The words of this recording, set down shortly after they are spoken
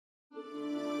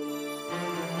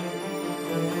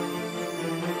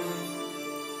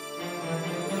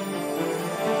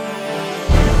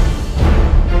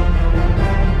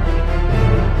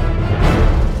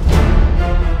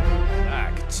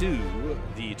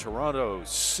Toronto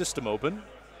System Open.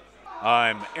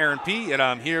 I'm Aaron P., and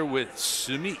I'm here with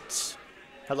Sumeet.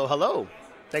 Hello, hello.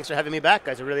 Thanks for having me back,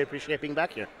 guys. I really appreciate being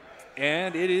back here.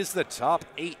 And it is the top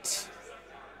 8.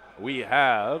 We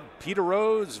have Peter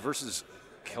Rose versus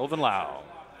Kelvin Lau.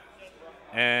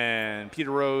 And Peter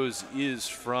Rose is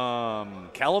from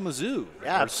Kalamazoo.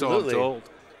 Yeah, absolutely. So I'm told.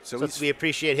 So we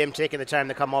appreciate him taking the time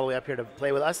to come all the way up here to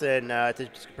play with us and to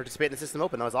participate in the System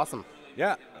Open. That was awesome.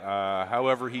 Yeah.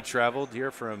 However, he traveled here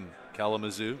from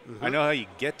Kalamazoo. I know how you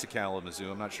get to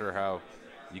Kalamazoo. I'm not sure how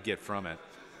you get from it.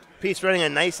 Pete's running a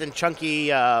nice and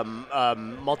chunky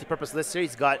multi-purpose list here.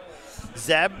 He's got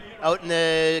Zeb out in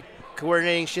the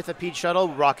coordinating Shitha Pete shuttle,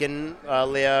 rocking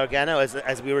Leia Organa,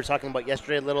 as we were talking about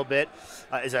yesterday a little bit.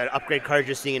 Is an upgrade card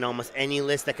you're seeing in almost any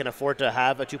list that can afford to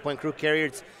have a 2-point crew carrier.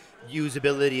 Its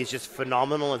usability is just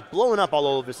phenomenal. It's blowing up all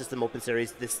over System Open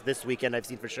Series this weekend, I've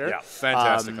seen for sure. Yeah,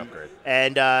 fantastic upgrade.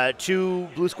 And 2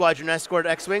 Blue Squadron Escort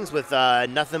X-Wings with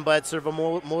nothing but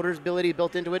servo motors ability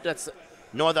built into it. That's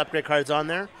no other upgrade cards on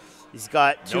there. He's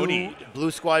got 2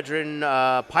 Blue Squadron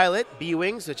Pilot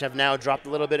B-Wings, which have now dropped a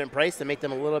little bit in price to make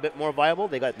them a little bit more viable.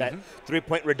 They got that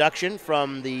 3-point reduction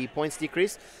from the points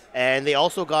decrease. And they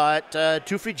also got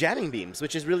 2 free jamming beams,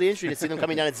 which is really interesting to see them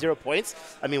coming down at 0 points.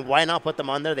 I mean, why not put them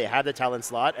on there? They have the talent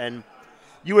slot. And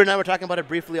you and I were talking about it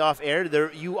briefly off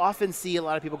air. You often see a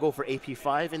lot of people go for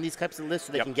AP5 in these types of lists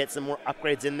so they can get some more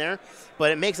upgrades in there.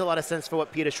 But it makes a lot of sense for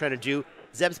what Peter's trying to do.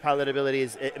 Zeb's pilot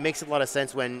abilities, it makes a lot of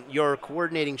sense when your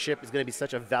coordinating ship is going to be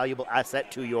such a valuable asset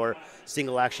to your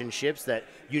single action ships that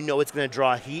you know it's going to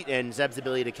draw heat, and Zeb's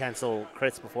ability to cancel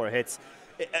crits before it hits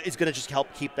is going to just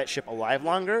help keep that ship alive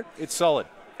longer. It's solid.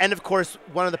 And of course,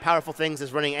 one of the powerful things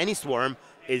is running any swarm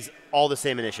is all the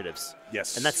same initiatives.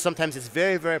 Yes. And that's sometimes it's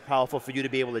very, very powerful for you to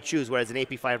be able to choose, whereas an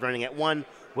AP5 running at 1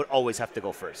 would always have to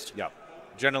go first. Yeah.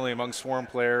 Generally among swarm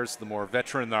players, the more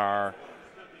veteran they are,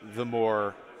 the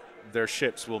more their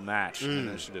ships will match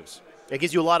initiatives. It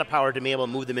gives you a lot of power to be able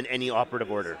to move them in any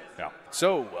operative order. Yeah.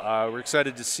 So we're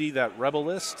excited to see that Rebel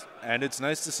list, and it's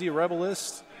nice to see a Rebel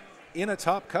list in a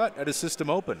top cut at a System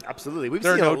Open. Absolutely.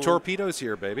 There are no torpedoes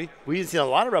here, baby. We've seen a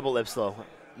lot of Rebel lists, though.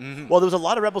 Well, there was a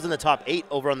lot of Rebels in the top 8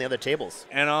 over on the other tables.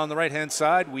 And on the right-hand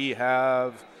side, we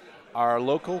have our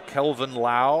local Kelvin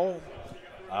Lau.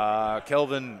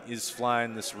 Kelvin is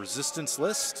flying this Resistance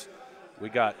list. We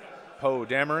got Poe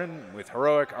Dameron with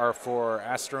Heroic R4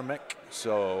 Astromech,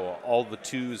 so all the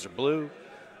 2s are blue.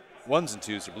 1s and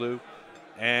 2s are blue.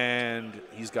 And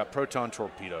he's got Proton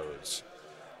Torpedoes.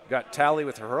 Got Tally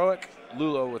with Heroic,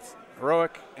 Lulo with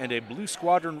Heroic, and a Blue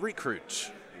Squadron Recruit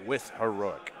with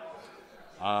Heroic.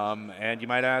 And you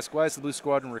might ask, why is the Blue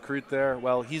Squadron Recruit there?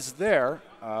 Well, he's there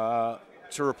to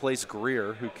replace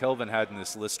Greer, who Kelvin had in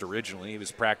this list originally. He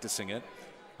was practicing it.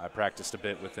 I practiced a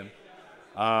bit with him.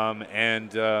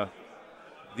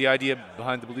 The idea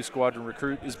behind the Blue Squadron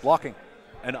Recruit is blocking,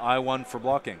 an I-1 for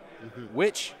blocking,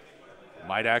 which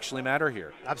might actually matter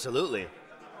here. Absolutely.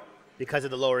 Because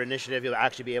of the lower initiative, you'll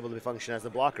actually be able to function as a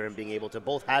blocker and being able to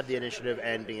both have the initiative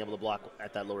and being able to block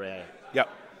at that lower AI. Yep.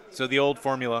 So the old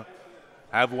formula,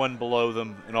 have 1 below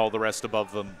them and all the rest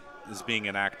above them, is being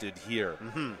enacted here.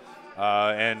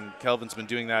 And Kelvin's been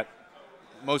doing that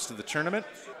most of the tournament,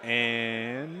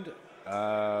 and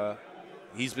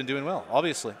he's been doing well,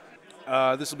 obviously.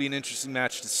 This will be an interesting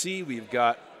match to see. We've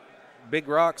got big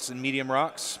rocks and medium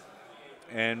rocks,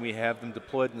 and we have them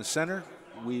deployed in the center.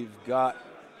 We've got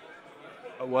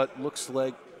what looks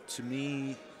like, to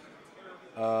me,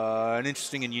 an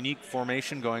interesting and unique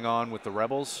formation going on with the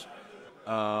Rebels,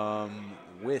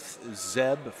 with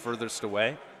Zeb furthest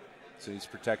away, so he's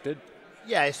protected.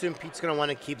 Yeah, I assume Pete's going to want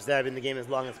to keep Zeb in the game as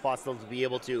long as possible to be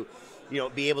able to,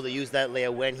 use that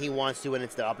Leia when he wants to, when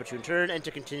it's the opportune turn, and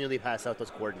to continually pass out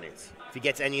those coordinates. If he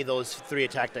gets any of those 3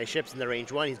 attack die ships in the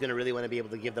range 1, he's going to really want to be able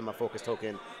to give them a focus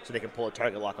token so they can pull a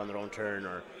target lock on their own turn,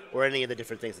 or any of the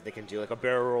different things that they can do, like a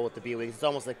barrel roll with the B-Wings. It's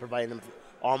almost like providing them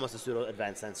almost a pseudo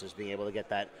advanced sensors, being able to get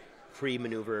that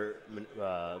pre-maneuver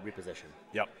reposition.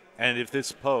 Yep. And if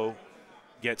this Poe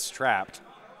gets trapped,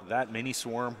 that mini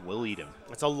swarm will eat him.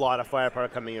 It's a lot of firepower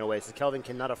coming your way, so Kelvin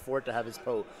cannot afford to have his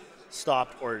Poe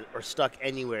stopped or stuck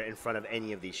anywhere in front of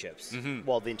any of these ships.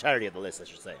 Well, the entirety of the list, I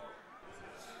should say.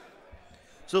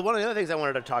 So one of the other things I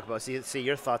wanted to talk about, see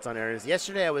your thoughts on, Aaron, is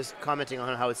yesterday I was commenting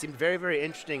on how it seemed very, very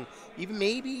interesting,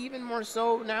 maybe even more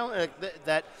so now,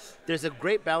 that there's a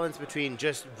great balance between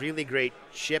just really great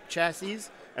ship chassis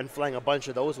and flying a bunch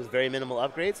of those with very minimal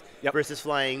upgrades versus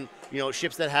flying,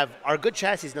 ships that are good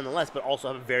chassis nonetheless, but also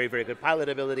have a very, very good pilot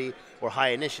ability or high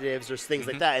initiatives or things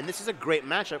like that. And this is a great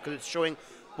matchup because it's showing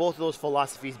both of those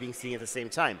philosophies being seen at the same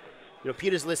time.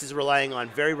 Peter's list is relying on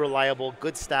very reliable,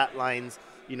 good stat lines,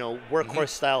 workhorse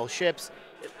style ships.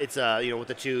 It's with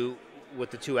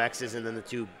the two X's and then the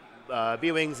two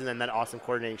B-wings and then that awesome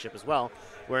coordinating ship as well.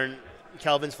 Where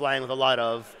Kelvin's flying with a lot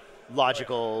of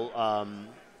logical,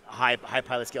 high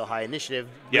pilot skill, high initiative,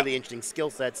 really interesting skill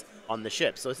sets on the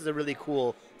ship. So this is a really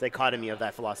cool dichotomy of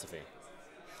that philosophy.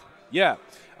 Yeah,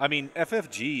 I mean,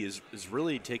 FFG is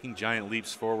really taking giant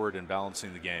leaps forward in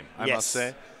balancing the game, I must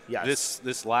say. Yes.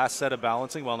 This last set of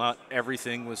balancing, while not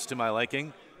everything was to my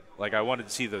liking, like I wanted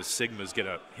to see those Sigmas get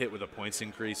a hit with a points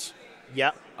increase.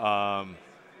 Yeah.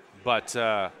 But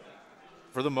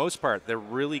for the most part, they're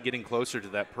really getting closer to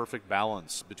that perfect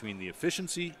balance between the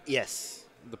efficiency,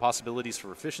 the possibilities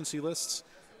for efficiency lists,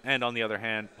 and on the other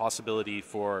hand, possibility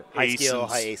for high skill,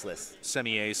 high ace lists,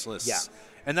 semi-ace lists. Yeah.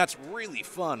 And that's really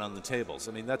fun on the tables.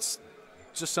 I mean, that's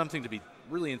just something to be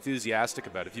really enthusiastic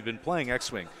about. If you've been playing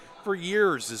X-Wing for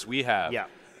years, as we have,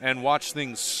 and watch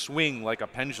things swing like a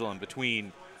pendulum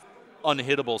between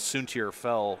unhittable Soontir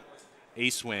Fel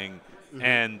Ace-Wing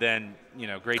and then,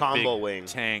 great combo big wing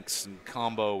tanks and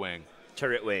combo wing.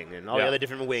 Turret wing and all the other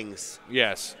different wings.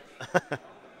 Yes.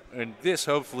 And this,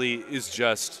 hopefully, is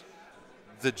just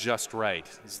the just right.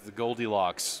 It's the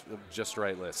Goldilocks of just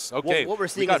right lists. Okay. What we're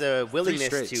seeing is a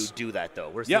willingness to do that, though.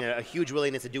 We're seeing a huge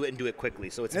willingness to do it and do it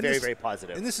quickly. So it's very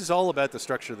positive. And this is all about the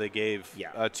structure they gave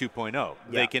 2.0. Yeah.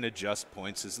 They can adjust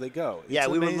points as they go. I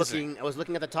was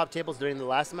looking at the top tables during the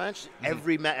last match.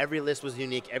 Every list was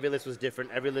unique. Every list was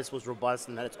different. Every list was robust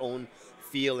and had its own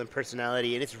feel and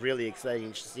personality. And it's really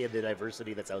exciting to see the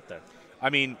diversity that's out there. I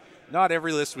mean, not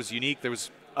every list was unique. There was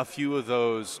a few of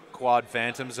those quad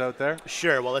phantoms out there.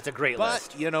 Sure, well, it's a great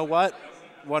list. But you know what?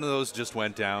 One of those just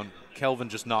went down. Kelvin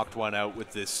just knocked one out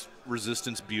with this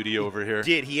resistance beauty over here.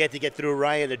 He had to get through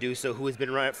Ryan to do so, who has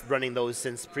been running those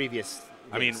since previous days.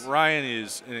 I mean, Ryan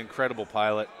is an incredible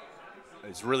pilot.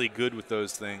 He's really good with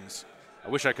those things. I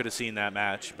wish I could have seen that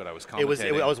match, but I was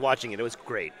commentating. I was watching it. It was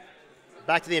great.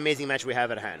 Back to the amazing match we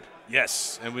have at hand.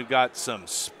 Yes, and we've got some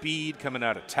speed coming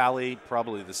out of Tally,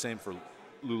 probably the same for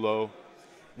Lulo.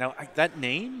 Now, that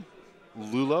name,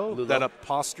 Lulo, that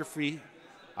apostrophe,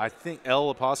 I think L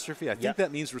apostrophe, I think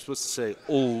that means we're supposed to say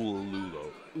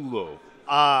Ulo.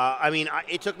 I mean,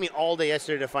 it took me all day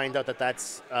yesterday to find out that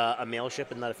that's a male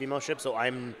ship and not a female ship. So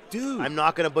I'm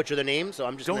not going to butcher the name. So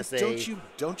I'm just going to say.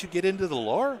 Don't you get into the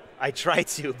lore? I try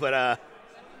to, but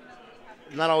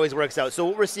not always works out. So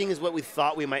what we're seeing is what we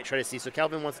thought we might try to see. So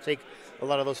Kelvin wants to take a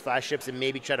lot of those fast ships and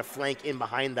maybe try to flank in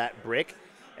behind that brick.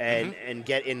 And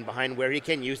get in behind where he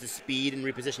can, use the speed and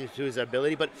reposition to his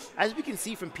ability. But as we can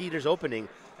see from Peter's opening,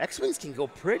 X-Wings can go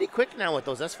pretty quick now with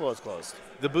those S-foils closed.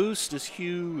 The boost is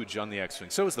huge on the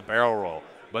X-Wing. So is the barrel roll.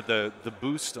 But the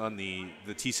boost on the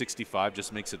T-65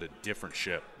 just makes it a different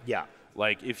ship. Yeah.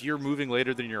 Like, if you're moving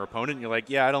later than your opponent, you're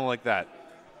like, I don't like that.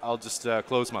 I'll just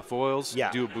close my foils,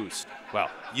 do a boost.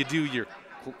 Well, you do your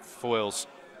foils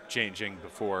changing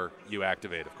before you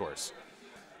activate, of course.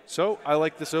 So I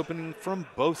like this opening from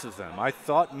both of them. I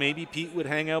thought maybe Pete would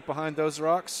hang out behind those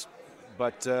rocks,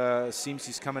 but seems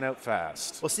he's coming out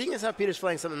fast. Well, seeing as how Peter's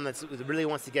playing something that really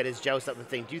wants to get his joust up and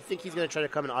thing, do you think he's going to try to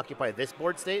come and occupy this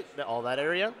board state, all that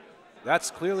area? That's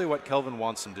clearly what Kelvin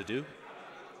wants him to do.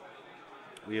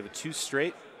 We have a 2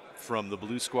 straight from the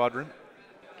blue squadron.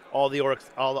 All the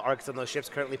arcs on those ships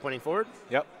currently pointing forward?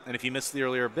 Yep, and if you missed the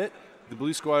earlier bit, the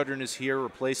blue squadron is here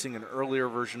replacing an earlier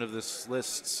version of this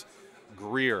list's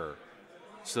Greer,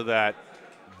 so that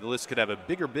the list could have a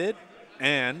bigger bid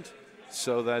and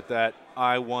so that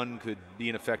I-1 could be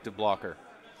an effective blocker.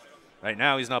 Right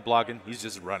now he's not blocking, he's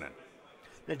just running.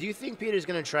 Now, do you think Peter's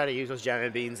going to try to use those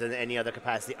jamming beans in any other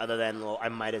capacity other than, well, I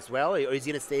might as well, or is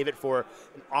he going to save it for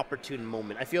an opportune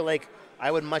moment? I feel like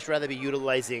I would much rather be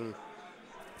utilizing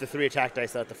the 3 attack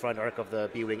dice at the front arc of the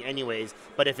B-Wing anyways,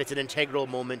 but if it's an integral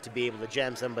moment to be able to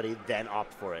jam somebody, then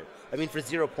opt for it. I mean, for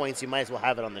 0 points, you might as well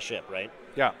have it on the ship, right?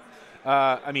 Yeah.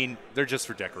 I mean, they're just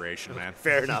for decoration, man.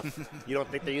 Fair enough. You don't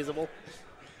think they're usable?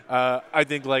 I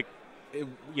think,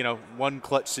 one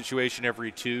clutch situation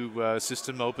every 2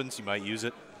 system opens, you might use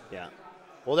it. Yeah.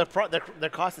 Well, their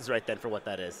cost is right then for what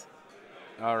that is.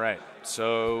 All right.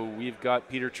 So we've got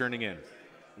Peter turning in.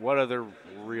 What other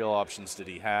real options did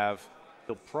he have?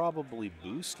 He'll probably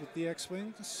boost with the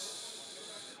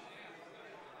X-Wings.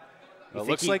 Well, it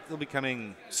looks like they'll be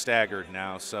coming staggered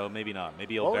now, so maybe not.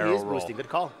 Maybe he'll barrel roll. Oh, he is boosting. Good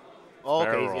call. Oh,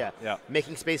 okay, yeah.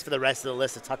 Making space for the rest of the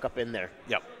list to tuck up in there.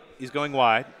 Yep. He's going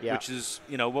wide, which is,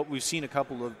 what we've seen a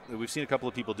couple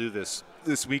of people do this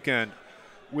weekend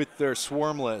with their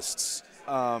swarm lists,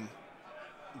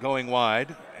 going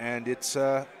wide, and it's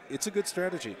a good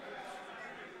strategy.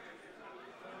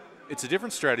 It's a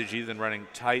different strategy than running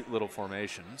tight little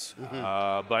formations,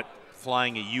 but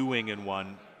flying a U-wing in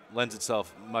one lends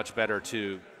itself much better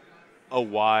to a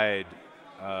wide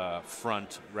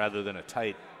front rather than a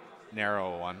tight,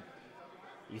 narrow one.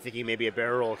 You thinking maybe a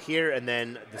barrel roll here and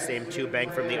then the same 2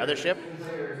 bank from the other ship?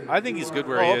 I think he's good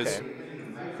where he is.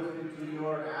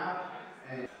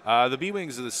 The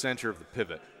B-wings are the center of the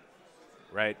pivot,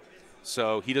 right?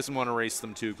 So he doesn't want to race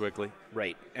them too quickly.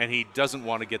 Right. And he doesn't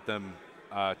want to get them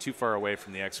too far away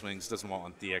from the X-wings, doesn't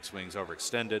want the X-wings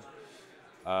overextended.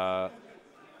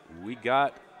 We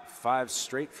got 5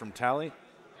 straight from Tally.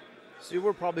 So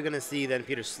we're probably going to see then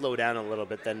Peter slow down a little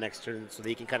bit then next turn so that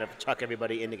he can kind of chuck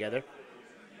everybody in together.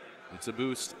 It's a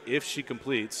boost. If she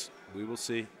completes, we will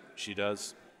see. She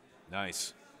does.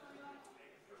 Nice.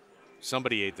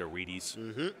 Somebody ate their Wheaties.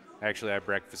 Mm-hmm. Actually, I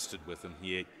breakfasted with him.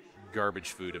 He ate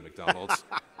garbage food at McDonald's.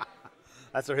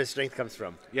 That's where his strength comes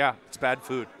from. Yeah, it's bad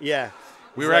food. Yeah.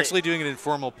 We were actually doing an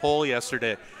informal poll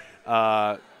yesterday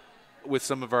with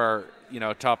some of our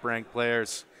top-ranked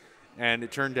players, and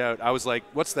it turned out I was like,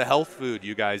 "What's the health food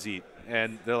you guys eat?"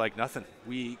 And they're like, "Nothing.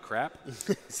 We eat crap.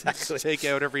 Exactly. Take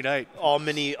out every night." All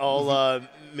mini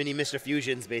Mr.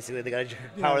 Fusions, basically. They got to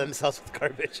power themselves with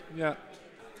garbage. Yeah.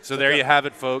 So there you have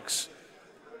it, folks.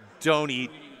 Don't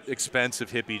eat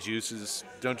expensive hippie juices.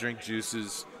 Don't drink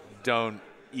juices. Don't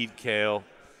eat kale.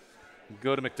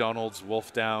 Go to McDonald's,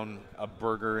 wolf down a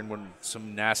burger and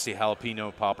some nasty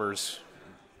jalapeno poppers,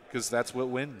 because that's what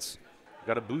wins.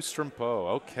 Got a boost from Poe.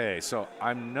 Okay, so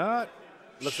I'm not.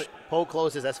 Looks like Poe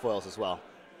closed his S-foils as well.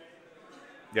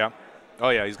 Yeah. Oh,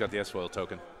 yeah, he's got the S-foil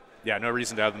token. Yeah, no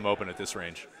reason to have them open at this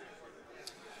range.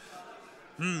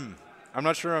 I'm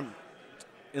not sure I'm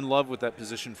in love with that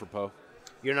position for Poe.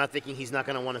 You're not thinking he's not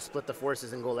going to want to split the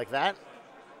forces and go like that?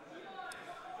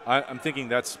 I'm thinking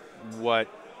that's what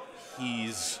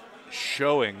he's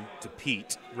showing to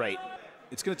Pete. Right.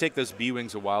 It's going to take those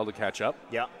B-wings a while to catch up.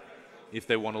 Yeah. If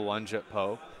they want to lunge at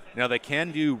Poe. Now, they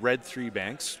can do red 3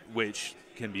 banks, which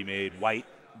can be made white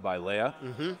by Leia.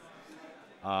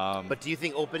 Mm-hmm. But do you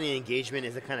think opening engagement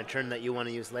is the kind of turn that you want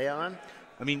to use Leia on?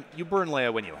 I mean, you burn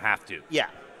Leia when you have to. Yeah.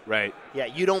 Right? Yeah,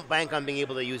 you don't bank on being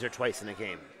able to use her twice in a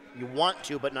game. You want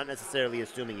to, but not necessarily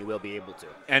assuming you will be able to.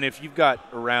 And if you've got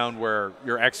a round where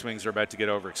your X-wings are about to get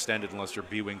overextended unless your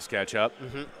B-wings catch up,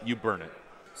 you burn it.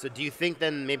 So do you think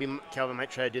then maybe Kelvin might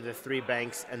try to do the 3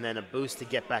 banks and then a boost to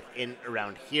get back in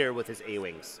around here with his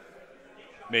A-wings?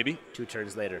 Maybe. 2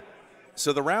 turns later.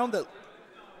 So the round that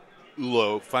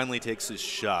Ulo finally takes his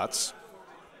shots,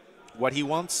 what he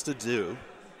wants to do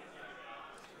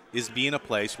is be in a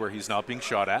place where he's not being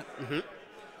shot at,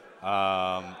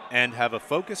 and have a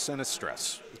focus and a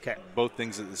stress. Okay. Both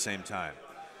things at the same time.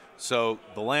 So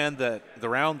the round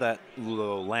that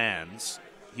Ulo lands,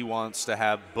 he wants to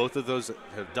have both of those,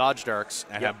 have dodged arcs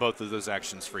and have both of those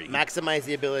actions free. Maximize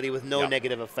the ability with no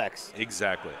negative effects.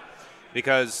 Exactly.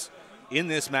 Because in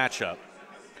this matchup,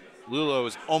 Lulo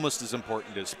is almost as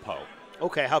important as Poe.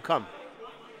 Okay, how come?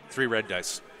 3 red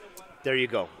dice. There you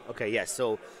go. Okay, yes.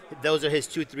 So those are his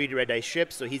 2 3 red dice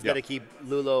ships, so he's got to keep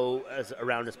Lulo as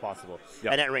around as possible.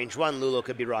 Yep. And at range 1, Lulo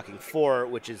could be rocking 4,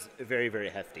 which is very, very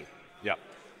hefty. Yeah.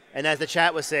 And as the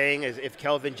chat was saying, if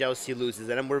Kelvin jousts, he loses.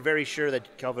 And we're very sure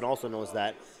that Kelvin also knows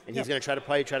that. And he's going to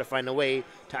probably try to find a way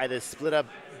to either split up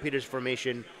Peter's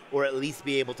formation or at least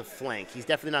be able to flank. He's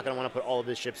definitely not going to want to put all of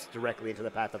his ships directly into the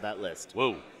path of that list.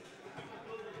 Whoa.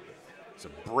 It's a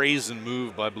brazen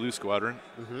move by Blue Squadron.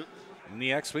 And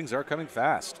the X-Wings are coming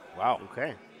fast. Wow.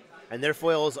 Okay. And their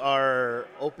foils are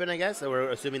open, I guess? Or we're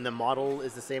assuming the model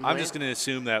is the same way? I'm just going to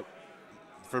assume that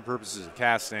for purposes of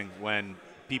casting, when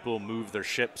people move their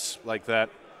ships like that,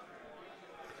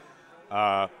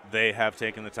 they have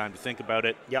taken the time to think about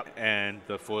it. Yep. And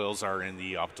the foils are in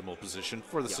the optimal position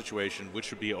for the situation,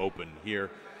 which would be open here.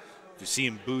 If you see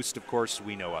him boost, of course,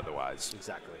 we know otherwise.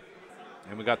 Exactly.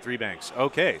 And we got 3 banks.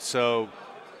 Okay, so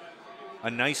a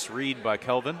nice read by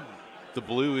Kelvin. The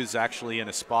blue is actually in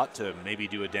a spot to maybe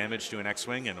do a damage to an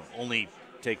X-Wing and only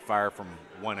take fire from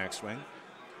 1 X-Wing.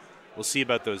 We'll see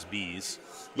about those Bs.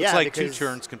 Looks like 2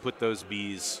 turns can put those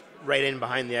Bs right in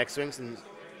behind the X-Wings. And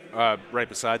right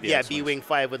beside the X-Wings. Yeah, B-Wing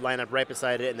 5 would line up right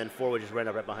beside it, and then 4 would just line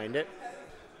up right behind it.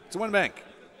 It's a 1 bank.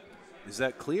 Is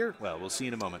that clear? Well, we'll see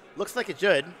in a moment. Looks like it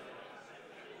should.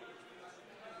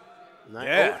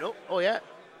 Yeah. Oh, no. Oh, yeah.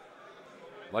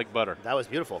 Like butter. That was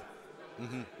beautiful.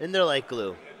 And they're like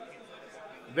glue.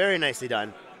 Very nicely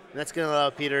done. And that's going to allow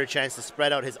Peter a chance to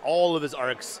spread out all of his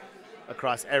arcs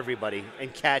across everybody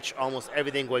and catch almost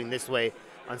everything going this way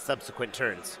on subsequent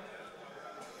turns.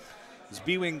 His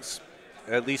B-Wings,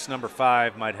 at least number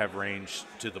 5, might have range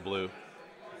to the blue.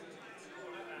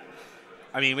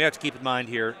 I mean, we have to keep in mind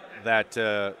here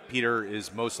that Peter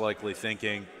is most likely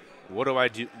thinking, what do I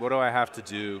do? What do I have to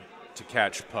do to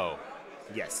catch Poe?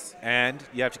 Yes. And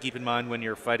you have to keep in mind when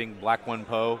you're fighting Black 1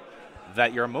 Poe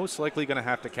that you're most likely going to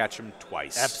have to catch him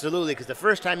twice. Absolutely, because the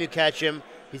first time you catch him,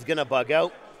 he's going to bug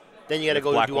out. Then you got to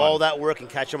go do 1. all that work and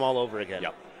catch him all over again.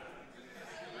 Yep.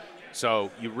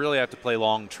 So you really have to play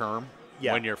long term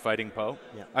when you're fighting Poe.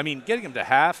 Yeah. I mean, getting him to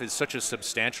half is such a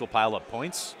substantial pile of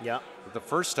points. Yeah. But the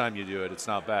first time you do it, it's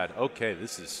not bad. Okay,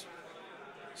 this is...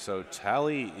 So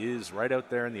Tally is right out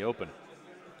there in the open.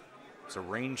 It's a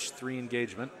range 3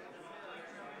 engagement.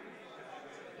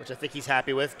 Which I think he's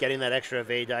happy with, getting that extra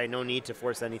evade die. No need to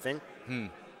force anything.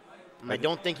 I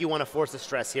don't think you want to force the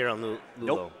stress here on Lulo.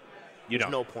 Nope. There's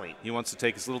no point. He wants to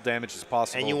take as little damage as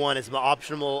possible. And you want as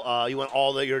optimal, you want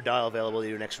all your dial available to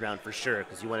your next round for sure,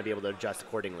 because you want to be able to adjust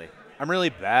accordingly. I'm really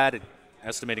bad at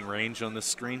estimating range on this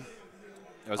screen.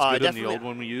 I was good on the old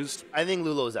one we used. I think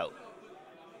Lulo's out.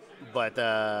 But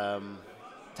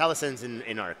Talison's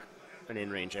in arc and in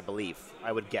range, I believe.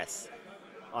 I would guess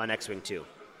on X-Wing 2.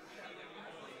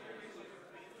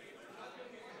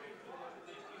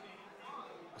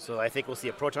 So I think we'll see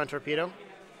a proton torpedo.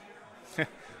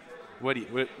 What do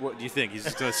you think? He's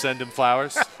just going to send him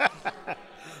flowers?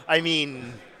 I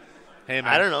mean, hey, man.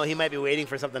 I don't know. He might be waiting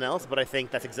for something else, but I think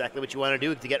that's exactly what you want to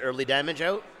do to get early damage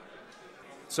out.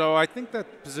 So I think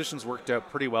that position's worked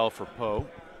out pretty well for Poe.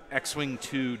 X-Wing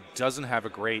 2 doesn't have a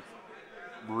great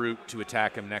route to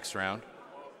attack him next round,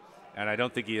 and I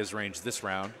don't think he has range this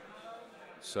round.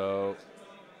 So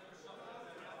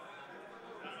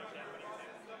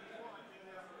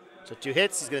 2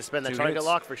 hits. He's going to spend the target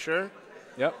lock for sure.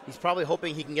 Yep. He's probably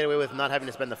hoping he can get away with not having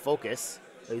to spend the focus.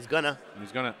 But he's gonna.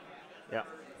 Yeah.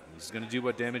 He's gonna do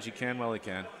what damage he can while he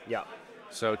can. Yeah.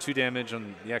 So 2 damage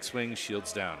on the X-Wing,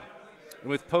 shields down. And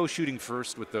with Poe shooting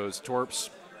first with those torps,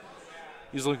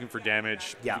 he's looking for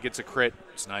damage. Yeah. If he gets a crit,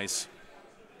 it's nice.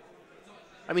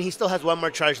 I mean, he still has 1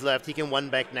 more charge left. He can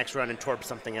 1-back next round and torp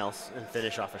something else and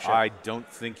finish off a shot. I don't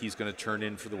think he's going to turn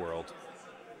in for the world.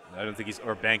 I don't think he's,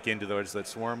 or bank into those that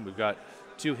swarm. We've got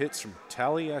 2 hits from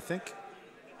Tally, I think.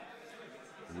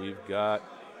 We've got,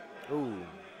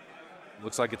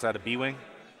 looks like it's out of B-Wing.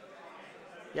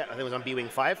 Yeah, I think it was on B-Wing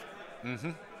 5.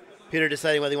 Mm-hmm. Peter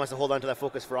deciding whether he wants to hold on to that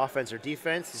focus for offense or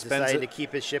defense. He's decided to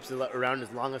keep his ships around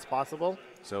as long as possible.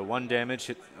 So 1 damage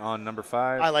hit on number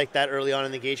 5. I like that early on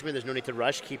in the engagement. There's no need to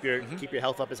rush. Keep your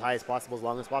health up as high as possible, as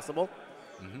long as possible.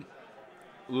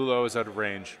 Lulo is out of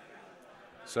range.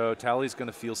 So Tally's going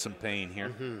to feel some pain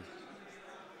here.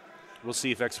 We'll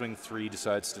see if X-Wing 3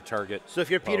 decides to target. So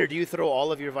if you're Peter, do you throw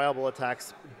all of your viable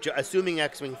attacks, assuming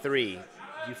X-Wing 3, do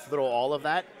you throw all of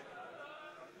that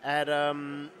at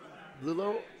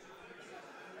Lulo?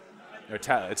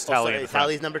 It's Tally. Oh,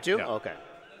 Tally's number 2? Yeah. Oh, okay.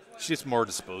 She's more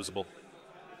disposable.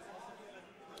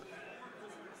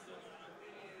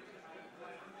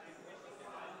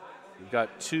 We've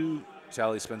got 2.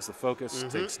 Tally spends the focus,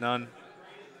 takes none.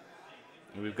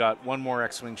 And we've got 1 more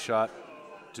X-Wing shot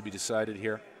to be decided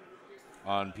here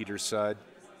on Peter's side.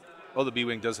 Oh, the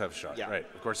B-Wing does have a shot. Yeah. Right,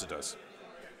 of course it does.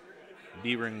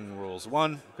 B-Wing rolls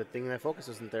 1. Good thing that focus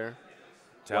isn't there.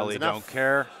 Tally don't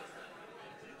care.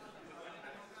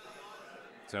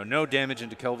 So no damage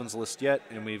into Kelvin's list yet,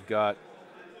 and we've got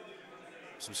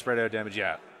some spread out damage.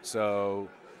 Yeah. So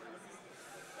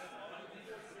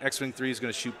X-Wing 3 is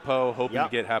going to shoot Poe, hoping to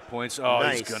get half points. Oh,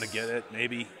 nice. He's going to get it.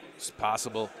 Maybe. It's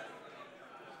possible.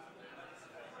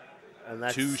 And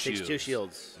that's 2 shields. 2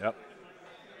 shields. Yep.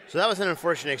 So that was an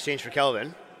unfortunate exchange for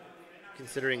Kelvin,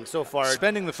 considering so far.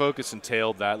 Spending the focus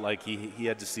entailed that, like he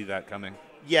had to see that coming.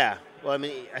 Yeah. Well, I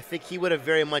mean, I think he would have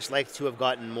very much liked to have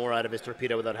gotten more out of his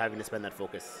torpedo without having to spend that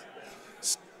focus.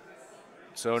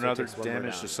 So another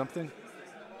damage to something?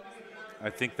 I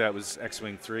think that was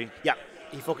X-Wing 3. Yeah.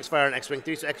 He focused fire on X-Wing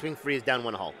 3, so X-Wing 3 is down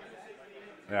 1 hull.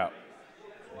 Yeah.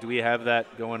 Do we have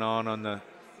that going on the...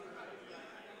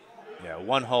 Yeah,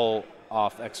 1 hull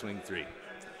off X-Wing 3.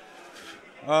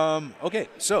 Okay,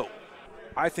 so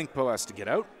I think Poe has to get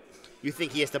out. You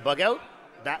think he has to bug out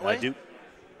that way? I do.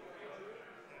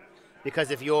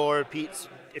 Because if you're Pete,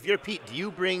 do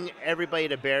you bring everybody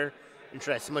to bear and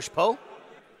try to smush Poe,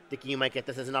 thinking you might get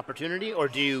this as an opportunity, or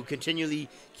do you continually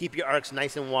keep your arcs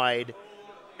nice and wide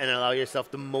and allow yourself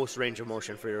the most range of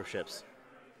motion for your ships?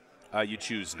 You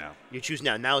choose now. You choose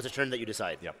now. Now is the turn that you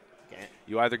decide. Yep. Okay.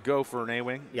 You either go for an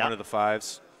A-Wing, one of the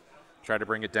 5s, try to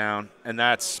bring it down, and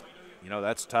that's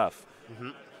tough.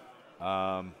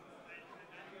 Now,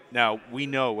 we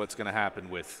know what's going to happen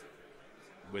with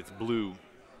Blue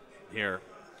here.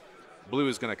 Blue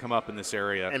is going to come up in this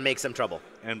area and make some trouble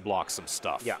and block some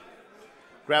stuff. Yeah.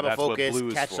 Grab a That's focus,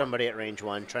 catch somebody at range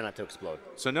 1, try not to explode.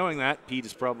 So knowing that, Pete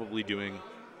is probably doing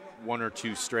 1 or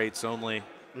 2 straights only.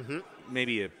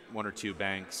 maybe one or two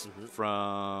banks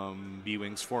from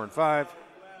B-Wings 4 and 5.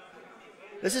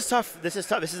 This is tough. This is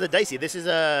tough. This is a dicey. This is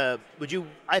a.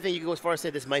 I think you could go as far as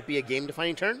say this might be a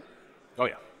game-defining turn. Oh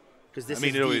yeah. Because this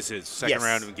it always is. Second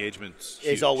round of engagements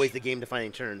is always the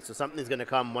game-defining turn. So something's going to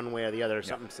come one way or the other.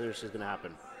 Something serious is going to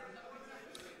happen.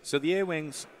 So the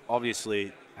A-Wings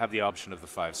obviously have the option of the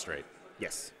 5 straight.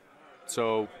 Yes.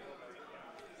 So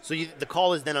the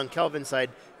call is then on Kelvin's side.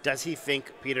 Does he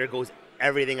think Peter goes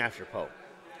everything after Poe?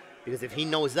 Because if he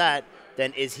knows that,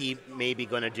 then is he maybe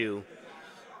going to do?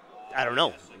 I don't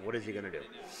know. What is he going to do?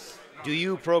 Do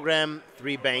you program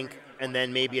 3 bank and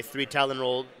then maybe a 3 Talon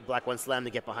roll, black 1 slam to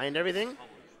get behind everything?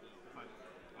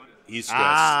 He's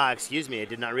stressed. Excuse me. I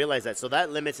did not realize that. So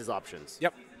that limits his options.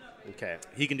 Yep. Okay.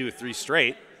 He can do a 3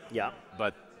 straight. Yeah.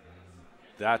 But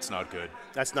that's not good.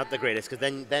 That's not the greatest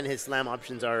because then his slam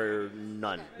options are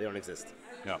none. They don't exist.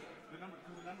 No.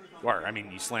 Or,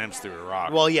 he slams through a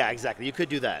rock. Well, yeah, exactly. You could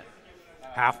do that.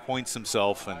 Half points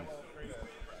himself and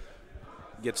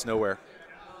gets nowhere.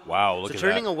 Wow, look at that. So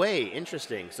turning away,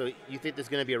 interesting. So you think there's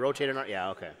going to be a rotator? Not? Yeah,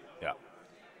 okay. Yeah.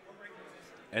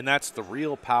 And that's the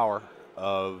real power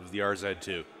of the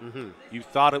RZ2. You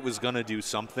thought it was going to do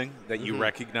something that you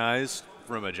recognized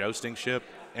from a jousting ship,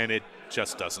 and it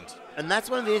just doesn't. And that's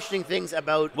one of the interesting things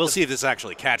about... We'll see if this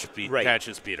actually catches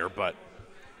Peter, but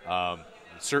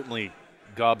certainly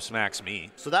gobsmacks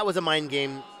me. So that was a mind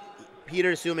game.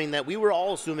 Peter assuming that we were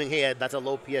all assuming, hey, that's a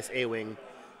low PSA wing.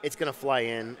 It's going to fly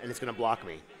in, and it's going to block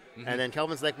me. And then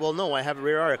Kelvin's like, well, no, I have a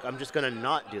rear arc. I'm just going to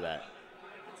not do that.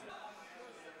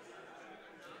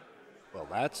 Well,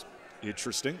 that's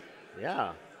interesting.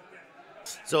 Yeah.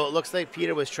 So it looks like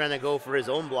Peter was trying to go for his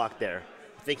own block there.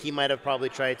 I think he might have probably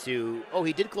tried to... Oh,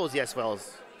 he did close the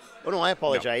S-Files. Oh, no, I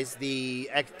apologize. No. The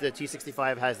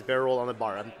T65 has the barrel roll on the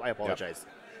bar. I apologize.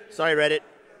 Yep. Sorry, Reddit.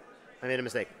 I made a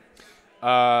mistake.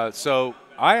 So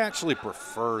I actually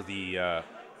prefer the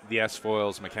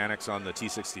S-foils mechanics on the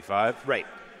T65. Right.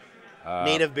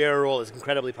 Native barrel roll is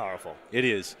incredibly powerful. It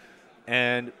is.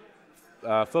 And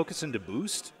focus into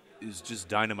boost is just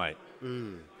dynamite.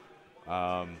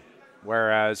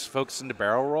 Whereas focus into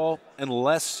barrel roll,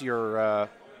 unless you're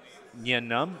Yen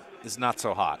Num, is not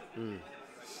so hot.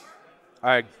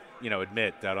 I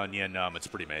admit that on Yen Num, it's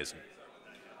pretty amazing.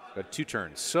 Got 2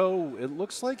 turns. So it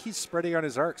looks like he's spreading out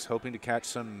his arcs, hoping to catch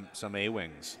some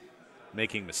A-Wings,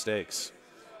 making mistakes.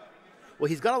 Well,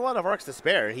 he's got a lot of arcs to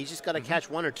spare. He's just got to catch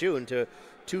 1 or 2 into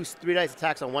 3 dice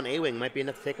attacks on 1 A-Wing might be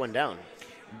enough to take 1 down.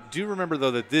 Do remember,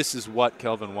 though, that this is what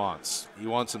Kelvin wants. He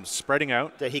wants him spreading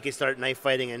out. That he can start knife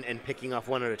fighting and picking off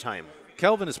 1 at a time.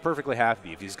 Kelvin is perfectly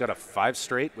happy if he's got a 5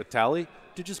 straight with Tally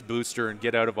to just boost her and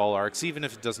get out of all arcs, even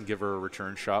if it doesn't give her a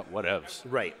return shot, whatevs.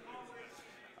 Right.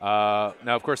 Now,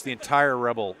 of course, the entire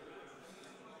Rebel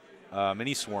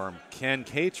mini-swarm can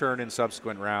K-turn in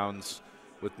subsequent rounds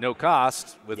with no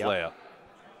cost with Leia.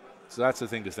 So that's the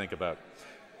thing to think about.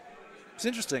 It's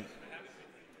interesting.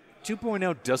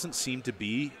 2.0 doesn't seem to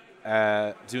be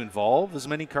to involve as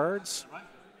many cards.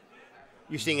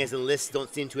 You're saying as the lists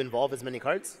don't seem to involve as many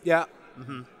cards? Yeah.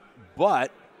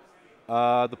 But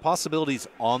the possibilities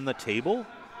on the table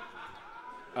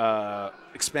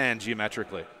expand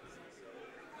geometrically.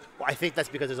 Well, I think that's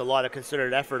because there's a lot of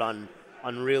considered effort on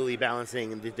really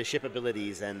balancing the ship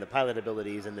abilities and the pilot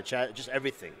abilities and the just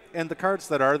everything. And the cards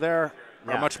that are there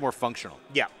are much more functional.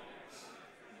 Yeah.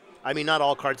 I mean, not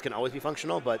all cards can always be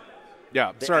functional, but...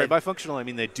 Yeah, sorry, by functional, I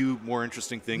mean they do more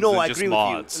interesting things than just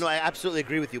mods. No, I absolutely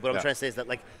agree with you, but what I'm trying to say is that,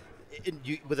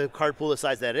 with a card pool the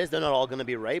size that it is, they're not all going to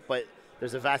be right, but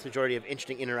there's a vast majority of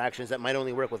interesting interactions that might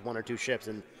only work with 1 or 2 ships,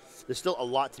 and there's still a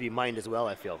lot to be mined as well,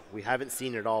 I feel. We haven't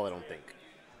seen it all, I don't think.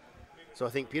 So I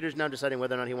think Peter's now deciding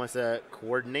whether or not he wants to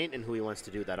coordinate and who he wants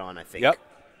to do that on, I think. Yep.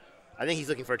 I think he's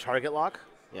looking for a target lock.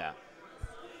 Yeah.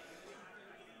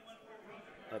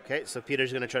 Okay, so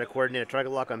Peter's going to try to coordinate a target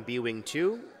lock on B-Wing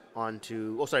 2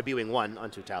 B-Wing 1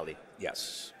 onto Tally.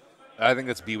 Yes. I think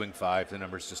that's B-Wing 5. The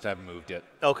numbers just haven't moved yet.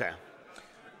 Okay.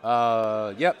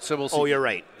 Yep, so we'll see. Oh, you're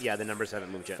right. Yeah, the numbers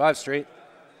haven't moved yet. 5 straight.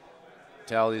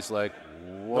 Tally's like,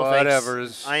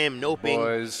 whatever's. I am noping.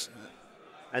 Boys.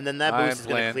 And then that boost is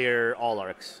going to clear all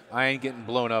arcs. I ain't getting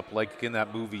blown up like in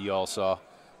that movie y'all saw.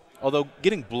 Although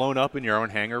getting blown up in your own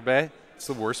hangar bay, it's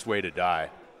the worst way to die.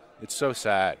 It's so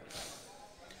sad.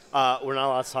 We're not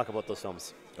allowed to talk about those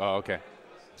films. Oh, okay.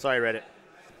 Sorry, Reddit.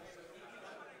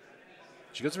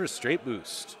 She goes for a straight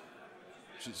boost.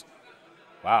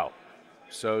 Wow.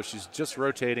 So she's just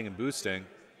rotating and boosting.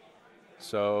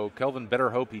 So Kelvin better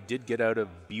hope he did get out of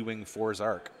B-Wing 4's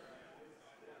arc.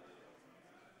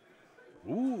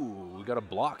 Ooh, we got a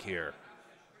block here.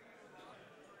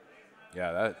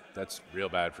 Yeah, that's real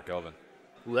bad for Kelvin.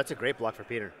 Ooh, that's a great block for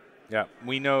Peter. Yeah,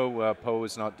 we know Poe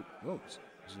is not. Oh, is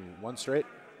he one straight?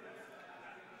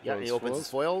 Yeah, he opens his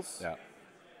foils. Yeah.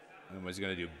 And what's he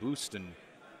going to do? Boost and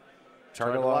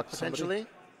Target lock potentially.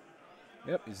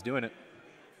 Yep, he's doing it.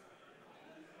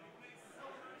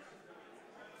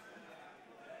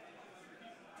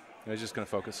 He's just going to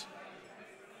focus.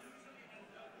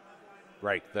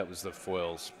 Right, that was the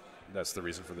foils. That's the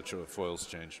reason for the foils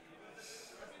change.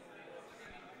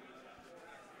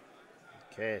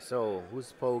 Okay, so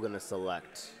who's Poe going to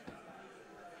select?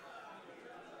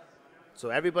 So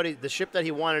everybody, the ship that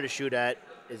he wanted to shoot at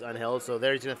is unheld, so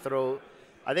there he's going to throw.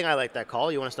 I think I like that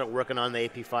call. You want to start working on the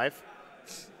AP5?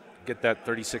 Get that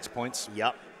 36 points.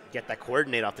 Yep. Get that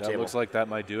coordinate off the table. Looks like that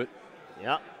might do it.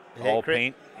 Yep. All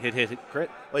paint. Hit, crit.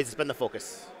 Oh, he's suspend the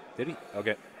focus. Did he?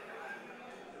 Okay.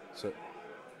 So,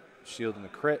 shield and a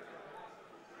crit.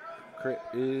 Crit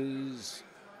is.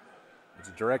 It's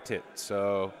a direct hit,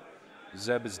 so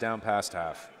Zeb is down past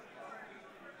half.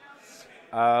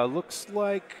 Looks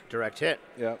like. Direct hit.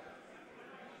 Yep.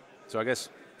 So I guess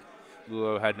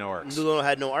Lulo had no arcs. Lulo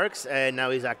had no arcs, and now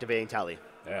he's activating Tally.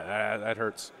 Yeah, that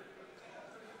hurts.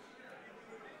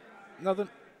 Nothing.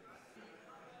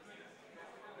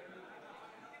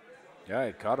 Yeah,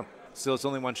 I caught him. Still, it's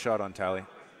only one shot on Tally.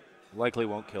 Likely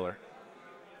won't kill her.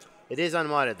 It is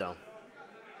unmodded, though.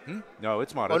 No,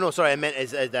 it's modded. Oh, no, sorry. I meant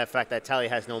is the fact that Tally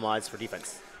has no mods for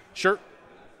defense. Sure,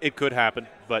 it could happen,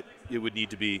 but it would need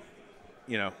to be,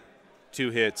 2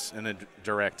 hits and then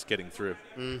direct getting through.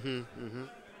 And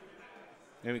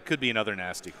it could be another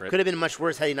nasty crit. Could have been much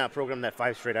worse had he not programmed that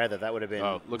 5 straight either. That would have been.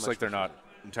 Oh, looks like they're not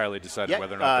entirely decided yeah,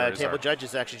 whether or not there is Table arc. Judge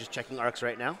is actually just checking arcs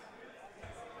right now.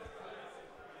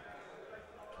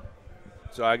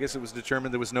 So I guess it was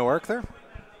determined there was no arc there?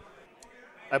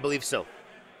 I believe so.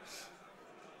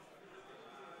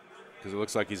 Because it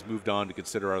looks like he's moved on to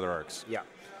consider other arcs. Yeah.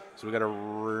 So we got a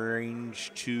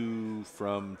range 2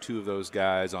 from 2 of those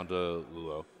guys onto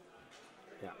Lulo.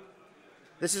 Yeah.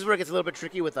 This is where it gets a little bit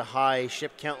tricky with the high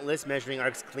ship count list, measuring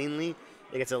arcs cleanly.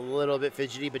 It gets a little bit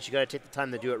fidgety, but you got to take the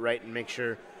time to do it right and make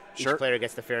sure each player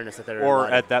gets the fairness that they're Or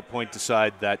allotted. at that point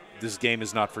decide that this game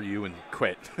is not for you and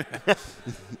quit.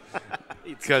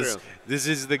 Because this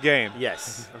is the game.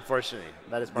 Yes, unfortunately.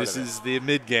 That is part of it. This is the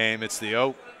mid-game. It's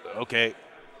the, okay,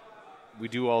 we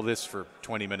do all this for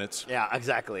 20 minutes. Yeah,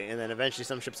 exactly. And then eventually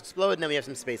some ships explode, and then we have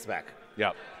some space back.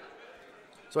 Yeah.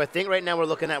 So I think right now we're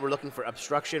looking for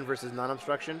obstruction versus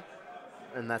non-obstruction,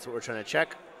 and that's what we're trying to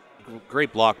check.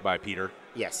 Great block by Peter.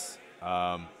 Yes.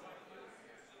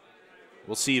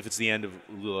 We'll see if it's the end of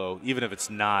Lulo. Even if it's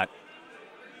not,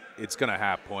 it's going to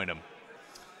half point him.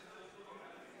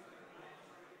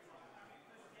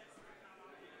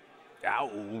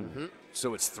 Ow.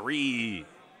 So it's 3.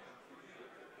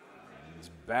 It's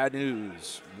bad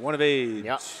news. 1 of 8.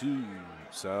 Yep. 2.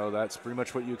 So that's pretty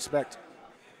much what you expect.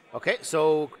 Okay,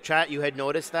 so chat, you had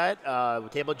noticed that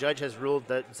Table Judge has ruled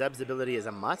that Zeb's ability is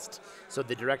a must, so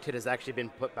the direct hit has actually been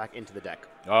put back into the deck.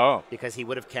 Oh. Because he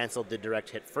would have canceled the direct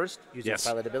hit first using Yes.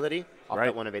 pilot ability off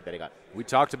that 1 of 8 that he got. We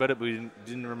talked about it, but we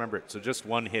didn't remember it. So just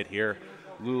 1 hit here.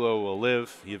 Lulo will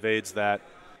live. He evades that.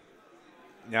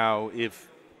 Now, if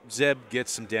Zeb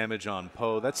gets some damage on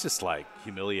Poe, that's just like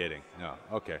humiliating. No,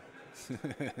 okay.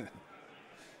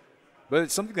 But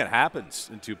it's something that happens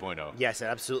in 2.0. Yes, it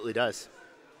absolutely does.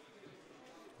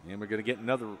 And we're going to get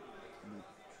another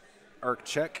arc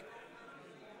check.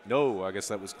 No, I guess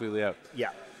that was clearly out. Yeah.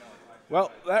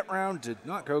 Well, that round did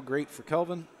not go great for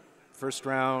Kelvin. First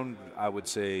round, I would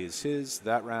say, is his.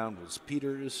 That round was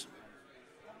Peter's.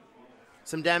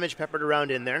 Some damage peppered around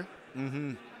in there.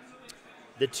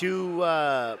 The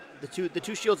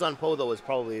two shields on Poe, though, was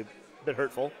probably a bit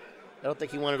hurtful. I don't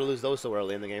think he wanted to lose those so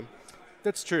early in the game.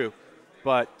 That's true.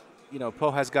 But,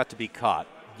 Poe has got to be caught.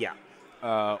 Yeah.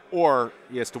 Or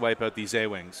he has to wipe out these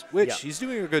A-Wings, which he's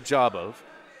doing a good job of.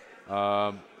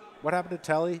 What happened to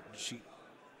Tally? She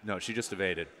just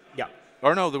evaded. Yeah.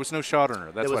 Or no, there was no shot on her.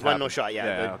 That's there was what one happened. no shot,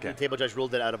 yeah. The Table Judge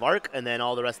ruled it out of arc, and then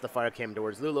all the rest of the fire came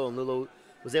towards Lulo, and Lulo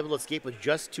was able to escape with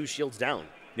just 2 shields down.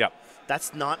 Yeah.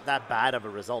 That's not that bad of a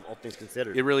result, all things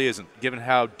considered. It really isn't. Given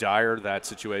how dire that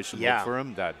situation looked for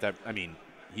him,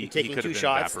 he taking could 2 have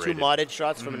shots, evaporated. 2 modded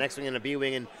shots from an X-Wing and a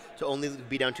B-Wing, and to only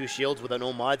be down 2 shields without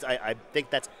no mods, I think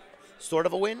that's sort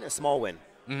of a win, a small win.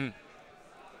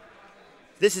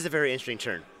 This is a very interesting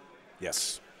turn.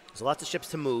 Yes. So lots of ships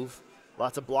to move,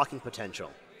 lots of blocking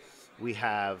potential. We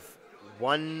have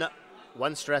one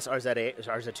stress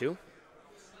RZ2.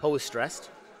 Poe is stressed.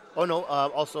 Oh, no,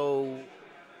 also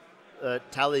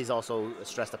Tally's also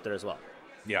stressed up there as well.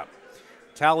 Yeah.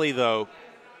 Tally, though,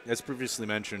 as previously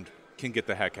mentioned, can get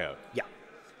the heck out. Yeah.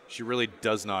 She really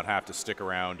does not have to stick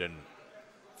around and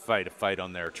fight a fight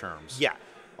on their terms. Yeah.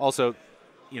 Also,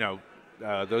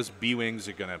 those B-Wings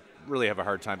are going to really have a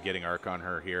hard time getting arc on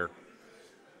her here.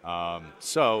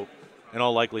 So, in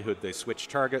all likelihood, they switch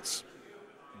targets.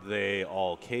 They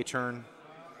all K-turn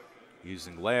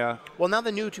using Leia. Well, now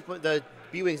the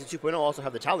B-Wings in 2.0 also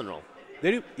have the Talon roll.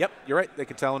 They do. Yep, you're right. They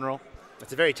can Talon roll.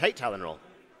 It's a very tight Talon roll.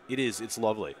 It is. It's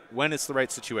lovely when it's the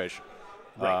right situation.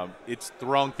 Right. It's the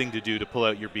wrong thing to do to pull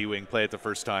out your B-Wing, play it the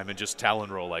first time, and just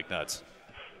Talon roll like nuts.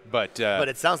 But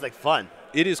it sounds like fun.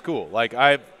 It is cool. Like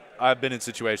I've been in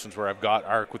situations where I've got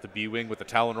arc with the B-Wing with the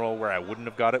Talon roll where I wouldn't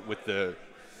have got it with the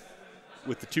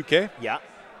 2K. Yeah.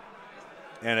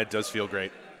 And it does feel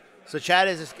great. So Chad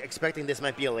is expecting this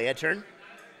might be a Leia turn.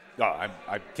 Oh,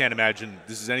 I can't imagine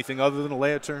this is anything other than a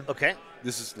Leia turn. Okay.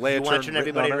 This is Leia turn. You want to turn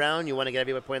everybody around. You want to get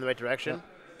everybody pointing in the right direction. Yeah.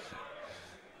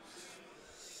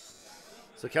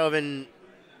 So Kelvin,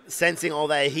 sensing all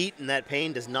that heat and that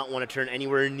pain, does not want to turn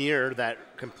anywhere near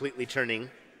that completely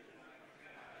turning.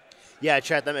 Yeah,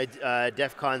 Chad,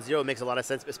 DEFCON 0 makes a lot of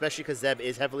sense, especially because Zeb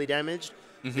is heavily damaged.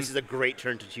 Mm-hmm. This is a great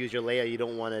turn to use your Leia. You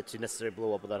don't want it to necessarily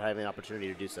blow up without having an opportunity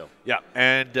to do so. Yeah,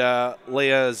 and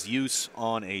Leia's use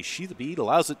on a Sheath of Bead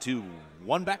allows it to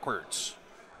 1 backwards.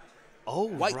 Oh,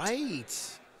 White.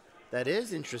 Right. That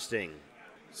is interesting.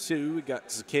 So we got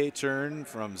the K turn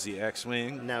from the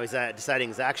X-Wing. Now he's deciding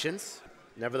his actions.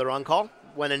 Never the wrong call.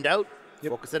 When in doubt,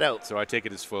 focus it out. So I take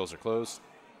it his foils are closed.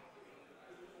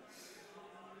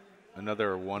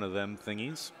 Another one of them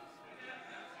thingies.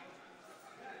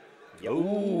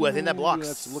 Ooh, I think that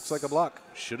blocks. That looks like a block.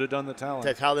 Should have done the Talon.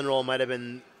 The Talon roll might have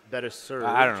been better served.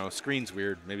 I don't know. Screen's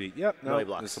weird. Maybe. Yep. No, he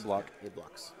blocks. It's a block. He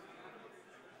blocks.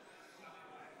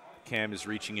 Cam is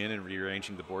reaching in and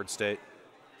rearranging the board state.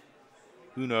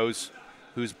 Who knows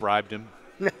who's bribed him?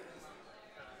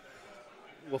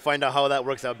 We'll find out how that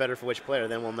works out better for which player,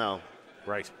 then we'll know.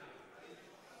 Right.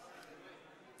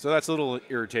 So that's a little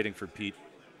irritating for Pete.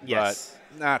 Yes.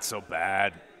 But not so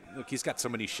bad. Look, he's got so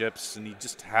many ships, and he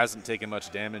just hasn't taken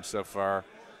much damage so far.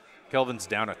 Kelvin's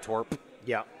down a Torp.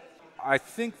 Yeah. I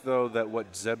think, though, that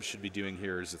what Zeb should be doing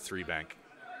here is a 3-bank.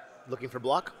 Looking for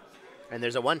block, and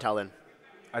there's a 1 Talon.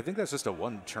 I think that's just a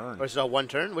 1 turn. Or it's a 1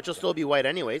 turn, which will still be white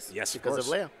anyways. Yes, because of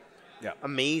Leia. Yeah.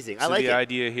 Amazing. So I like it. the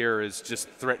idea here is just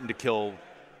threaten to kill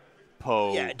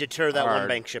Poe. Yeah, deter that hard.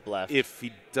 1-bank ship left. If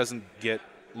he doesn't get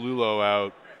Lulo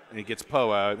out and he gets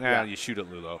Poe out, you shoot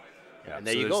at Lulo. Yeah, and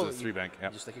there so you go. The 3-bank.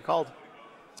 Yep. Just like you called.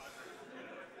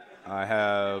 I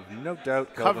have no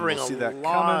doubt Kelvin Covering will see that a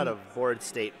lot coming. of board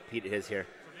state Pete is here.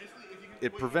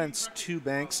 It prevents 2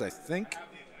 banks, I think.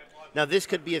 Now this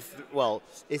could be is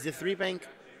the 3-bank?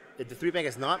 The 3-bank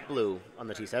is not blue on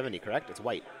the T70, correct? It's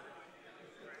white.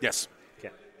 Yes. Okay.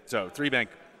 So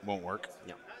 3-bank won't work.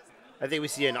 Yeah. I think we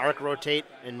see an arc rotate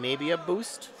and maybe a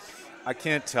boost. I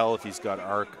can't tell if he's got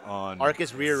arc on. Arc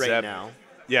is rear Zeb. right now.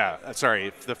 Yeah. Sorry,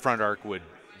 if the front arc would.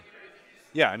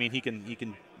 Yeah, I mean he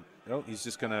can. Oh, he's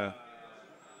just gonna.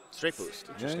 Straight boost.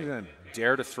 Yeah, he's gonna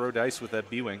dare to throw dice with that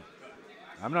B-wing.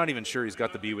 I'm not even sure he's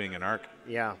got the B-wing and arc.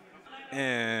 Yeah.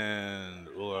 And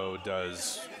Ulo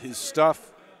does his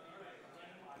stuff.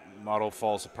 Model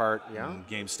falls apart. Yeah. And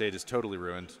game state is totally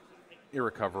ruined,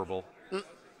 irrecoverable.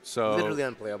 So Literally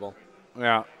unplayable.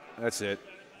 Yeah, that's it.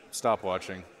 Stop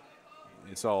watching.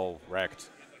 It's all wrecked.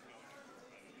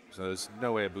 So there's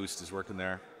no way a boost is working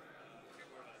there.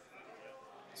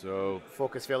 So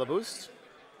Focus, fail a boost,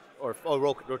 or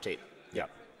rotate. yeah.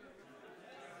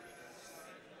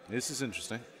 This is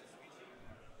interesting.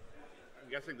 I'm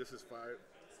guessing this is 5.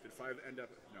 Did 5 end up?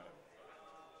 No.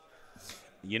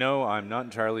 You know, I'm not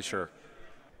entirely sure.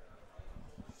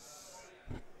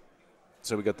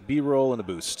 So we got the B-roll and a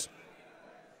boost.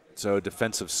 So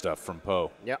defensive stuff from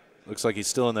Poe. Yep. Looks like he's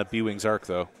still in that B-wing's arc,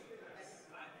 though.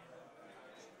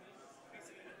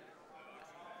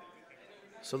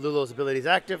 So Lulo's ability is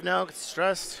active now. It's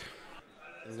stressed.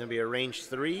 There's going to be a range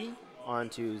 3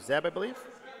 onto Zeb, I believe.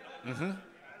 Mm-hmm.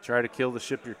 Try to kill the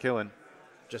ship you're killing.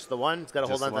 Just the one. It's got to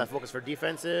hold Just on to the that focus for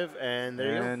defensive, and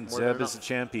there you go. And More than Zeb is a enough.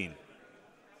 champion.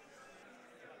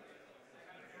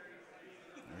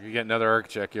 You get another arc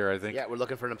check here, I think. Yeah, we're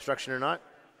looking for an obstruction or not.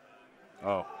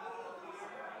 Oh.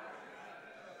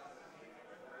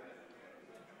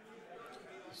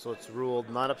 So it's ruled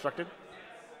not obstructed.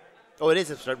 Oh, it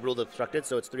is ruled obstructed,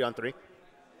 so it's 3-on-3.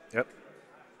 Yep.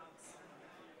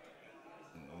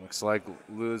 Looks like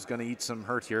Lou's going to eat some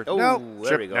hurt here. Oh, no,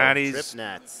 there trip we go. natties. Trip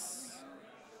nats.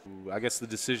 I guess the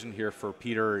decision here for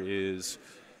Peter is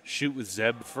shoot with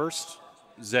Zeb first,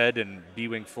 Zed and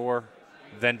B-Wing 4,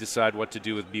 then decide what to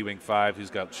do with B-Wing 5, who's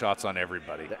got shots on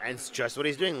everybody. And it's just what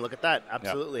he's doing. Look at that.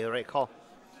 Absolutely the right call.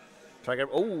 Target.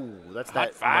 Oh, that's Hot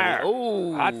that. fire.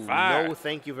 Oh, Hot fire. no,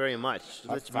 thank you very much.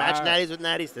 Hot Let's match fire. natties with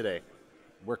natties today.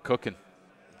 We're cooking.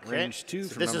 Okay. Range 2 So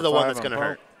from this is number the one 5 that's on going to Poe.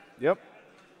 hurt. Yep.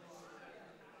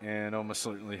 And almost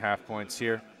certainly half points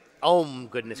here. Oh,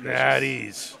 goodness gracious.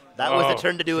 Natties. That was the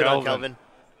turn to do it on Kelvin.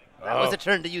 That was Oh. the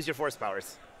turn to use your force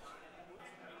powers.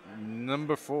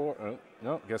 Number 4. Oh,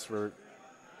 no, guess we're.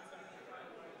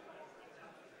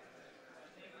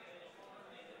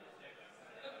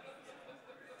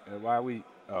 Why are we.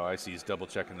 Oh, I see. He's double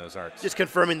checking those arcs. Just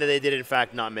confirming that they did, in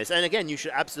fact, not miss. And again, you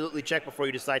should absolutely check before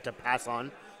you decide to pass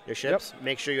on your ships.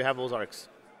 Make sure you have those arcs.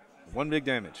 1 big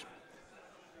damage.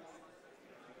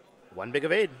 One big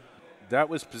evade. That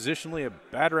was positionally a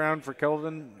bad round for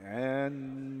Kelvin,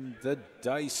 and the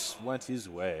dice went his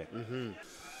way.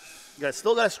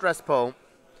 Still got to stress Poe.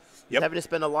 He's Yep. having to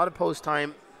spend a lot of Poe's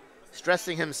time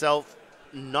stressing himself,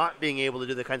 not being able to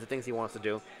do the kinds of things he wants to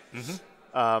do.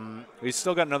 He's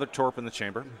still got another torp in the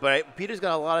chamber. But Peter's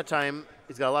got a lot of time.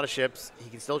 He's got a lot of ships. He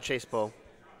can still chase Poe.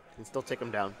 He can still take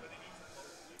him down.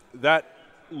 That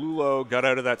Lulo got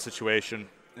out of that situation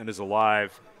and is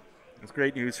alive. It's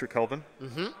great news for Kelvin.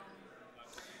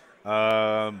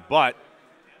 But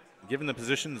given the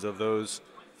positions of those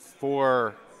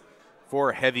four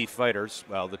heavy fighters,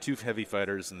 well, the 2 heavy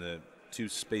fighters and the 2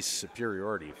 space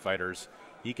superiority fighters,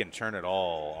 he can turn it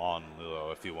all on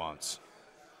Lulo if he wants.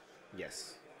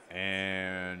 Yes.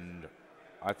 And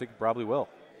I think it probably will.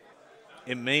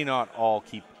 It may not all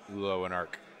keep Lulo in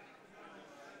arc.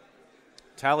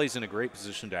 Tally's in a great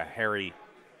position to harry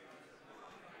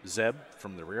Zeb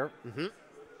from the rear.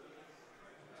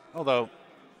 Although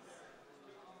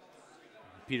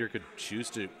Peter could choose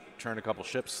to turn a couple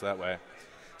ships that way.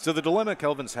 So the dilemma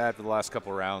Kelvin's had for the last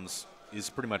couple rounds is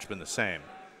pretty much been the same.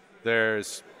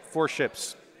 There's 4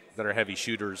 ships that are heavy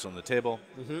shooters on the table,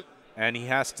 and he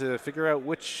has to figure out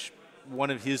which one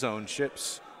of his own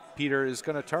ships Peter is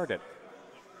going to target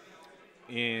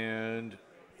and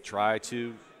try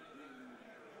to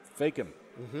fake him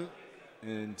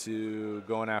into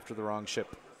going after the wrong ship.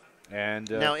 And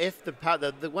Now, if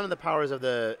one of the powers of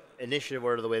the initiative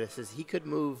order, the way this is, he could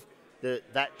move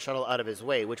that shuttle out of his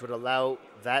way, which would allow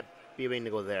that B-wing to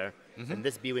go there and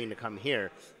this B-wing to come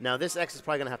here. Now, this X is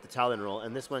probably going to have to Talon roll,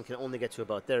 and this one can only get to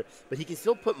about there, but he can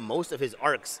still put most of his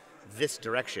arcs this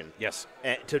direction. yes,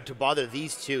 To bother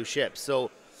these 2 ships.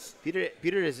 So Peter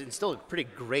is in still a pretty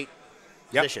great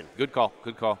position. Good call.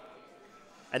 Good call.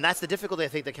 And that's the difficulty I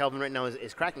think that Kelvin right now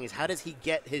is cracking, is how does he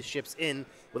get his ships in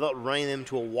without running them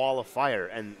to a wall of fire?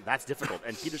 And that's difficult.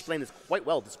 And Peter's playing this quite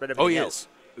well to spread everything else.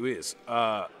 He is.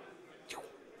 5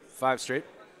 straight.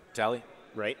 Tally.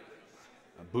 Right?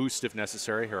 A boost if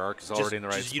necessary. Her arc is already in the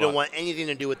right spot. You don't want anything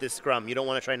to do with this scrum. You don't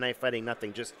want to try knife fighting,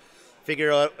 nothing. Just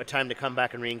figure out a time to come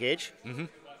back and re-engage.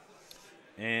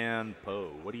 And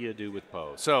Poe. What do you do with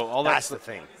Poe? So That's the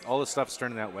thing. All this stuff's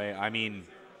turning that way. I mean,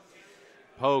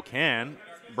 Poe can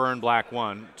burn black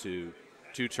 1 to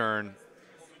 2 turn,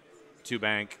 2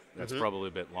 bank. That's probably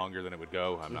a bit longer than it would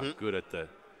go. I'm not good at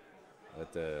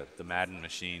the Madden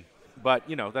machine. But,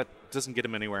 that doesn't get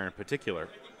him anywhere in particular.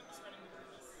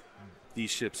 These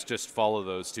ships just follow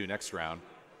those 2 next round.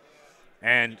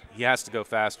 And he has to go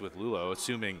fast with Lulo,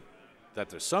 assuming that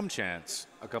there's some chance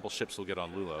a couple ships will get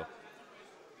on Lulo.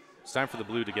 It's time for the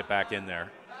blue to get back in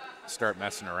there, start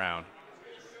messing around.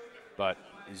 But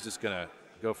he's just going to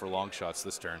go for long shots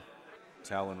this turn.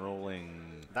 Talon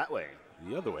rolling That way.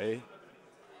 the other way.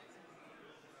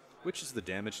 Which is the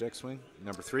damaged X-Wing?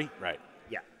 Number 3? Right.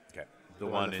 Yeah. Okay. The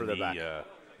one one in further the back.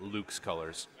 Luke's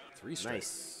colors. 3 straight.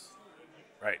 Nice.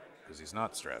 Right, because he's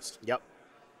not stressed. Yep.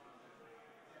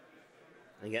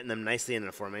 And getting them nicely in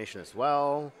a formation as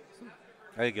well.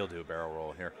 I think he'll do a barrel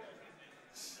roll here.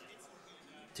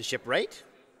 To ship right?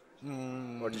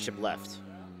 Or to ship left?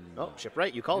 Oh, ship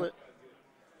right. You called it.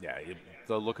 Yeah,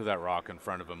 the look of that rock in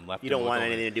front of him left. You don't him with want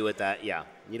only anything to do with that. Yeah.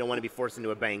 You don't want to be forced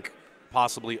into a bank.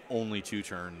 possibly only 2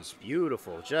 turns.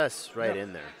 Beautiful. Just right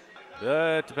in there.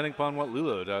 But depending upon what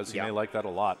Lulo does, he Yeah. may like that a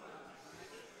lot.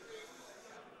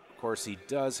 Of course, he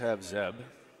does have Zeb.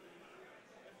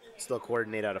 Still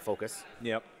coordinate out of focus.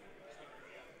 Yep.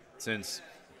 Since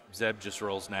Zeb just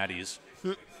rolls natties.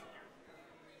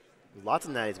 Lots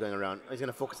of natties going around. He's going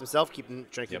to focus himself, trying to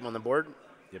keep Yep. him on the board.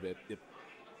 Yep.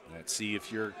 Let's see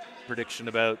if your prediction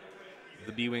about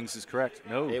the B-Wings is correct.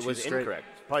 No, It 2 was straight. incorrect.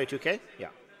 Probably 2K? Yeah.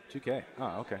 2K.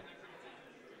 Oh, okay.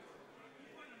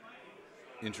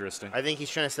 Interesting. I think he's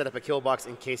trying to set up a kill box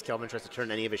in case Kelvin tries to turn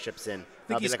any of his ships in.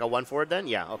 That'll be he's- like a 1 forward then?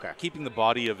 Yeah, okay. Keeping the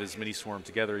body of his mini swarm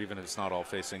together, even if it's not all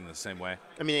facing the same way.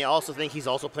 I mean, I also think he's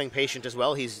also playing patient as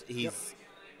well. He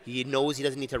knows he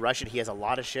doesn't need to rush it. He has a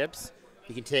lot of ships.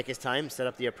 He can take his time, set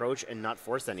up the approach, and not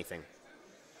force anything.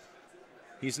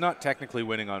 He's not technically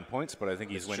winning on points, but I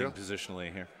think he's That's winning true.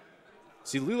 positionally here.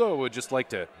 See, Lulo would just like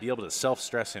to be able to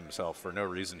self-stress himself for no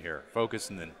reason here. Focus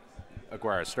and then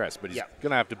acquire stress, but he's Yeah. going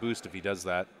to have to boost if he does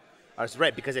that. That's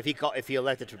right, because if he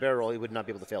elected to barrel roll, he would not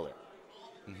be able to fail it.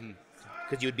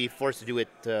 Because you would be forced to do it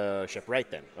ship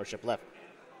right then, or ship left.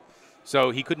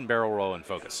 So he couldn't barrel roll and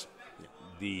focus.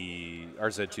 The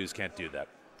RZ2s can't do that.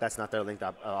 That's not their linked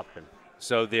option.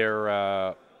 So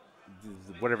their,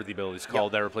 whatever the ability is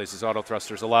called, that replaces auto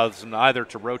thrusters, allows them either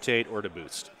to rotate or to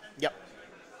boost. Yep.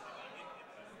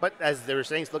 But as they were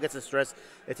saying, still gets the stress.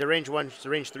 It's a range 1, it's a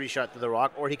range 3 shot to the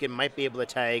rock, or he might be able to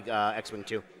tag X-Wing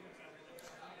 2.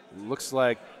 Looks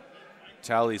like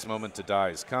Tally's moment to die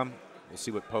has come. We'll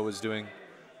see what Poe is doing.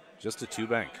 Just a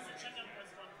 2-bank.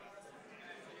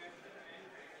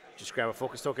 Just grab a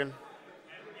focus token.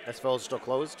 S-Foil is still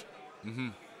closed.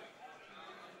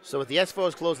 So with the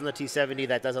S-Foils closed on the T70,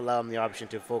 that does allow him the option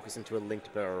to focus into a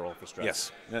linked barrel roll for stress.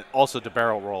 Yes. And also to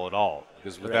barrel roll at all,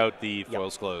 because without the Yep.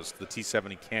 foils closed, the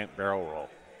T70 can't barrel roll.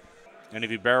 And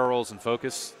if he barrel rolls and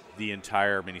focus, the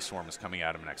entire mini swarm is coming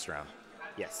at him next round.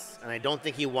 Yes, and I don't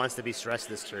think he wants to be stressed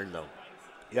this turn, though.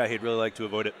 Yeah, he'd really like to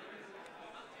avoid it.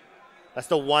 That's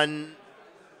the one.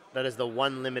 That is the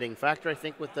one limiting factor, I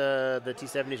think, with the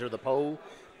T70s or the Poe,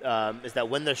 is that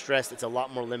when they're stressed, it's a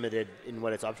lot more limited in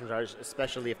what its options are,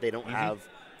 especially if they don't have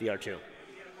the R2.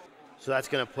 So that's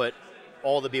going to put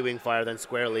all the B-Wing fire then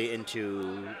squarely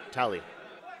into Tally.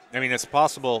 I mean, it's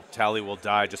possible Tally will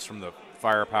die just from the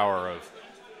firepower of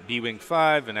B-Wing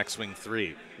 5 and X-Wing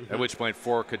 3, at which point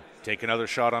 4 could take another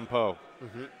shot on Poe.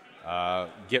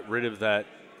 Get rid of that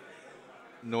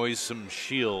noisome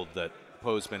shield that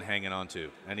Poe's been hanging on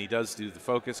to. And he does do the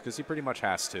focus because he pretty much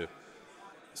has to.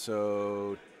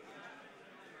 So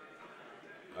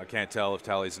I can't tell if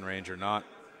Tally's in range or not.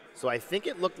 So I think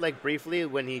it looked like briefly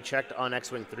when he checked on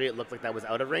X-Wing 3, it looked like that was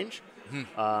out of range.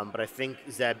 But I think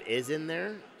Zeb is in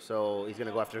there, so he's going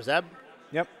to go after Zeb.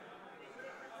 Yep.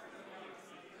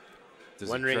 Does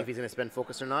he Wondering try- if he's going to spend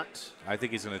focus or not. I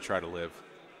think he's going to try to live.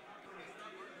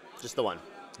 Just the one.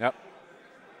 Yep.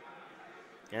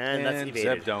 And that's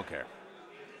evaded. Zeb don't care.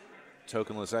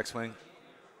 Tokenless X-Wing.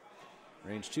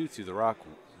 Range 2 through the rock.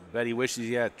 Bet he wishes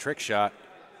he had trick shot.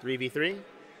 3v3.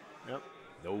 Yep.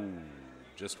 No,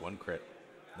 just one crit.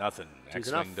 Nothing. Two's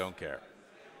X-Wing enough. don't care.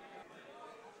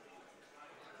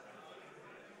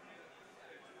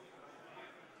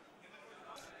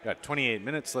 Got 28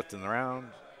 minutes left in the round.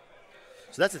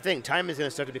 So that's the thing. Time is going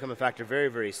to start to become a factor very,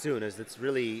 very soon, as it's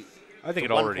really I think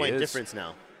a it already 1 point is. difference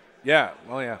now. Yeah,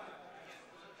 well, yeah.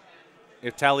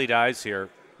 If Tally dies here,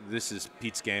 this is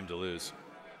Pete's game to lose.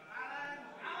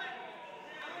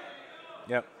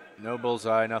 Yep, no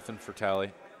bullseye, nothing for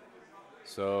Tally.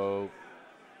 So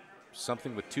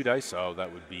something with 2 dice. Oh,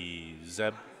 that would be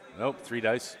Zeb. Nope, 3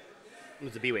 dice. It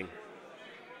was the B-Wing.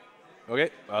 Okay,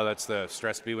 oh, that's the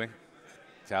stress B-Wing.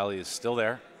 Tally is still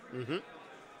there.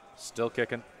 Still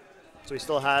kicking. So we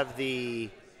still have the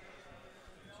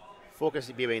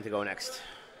focus B-Wing to go next.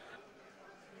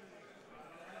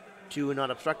 2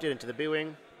 not obstructed into the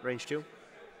B-Wing, range 2.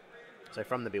 Sorry,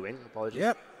 from the B-Wing, apologies.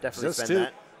 Yep, Definitely just spend 2.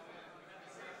 that.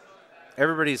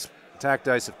 Everybody's attack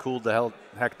dice have cooled the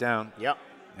heck down, Yep.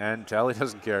 and Tally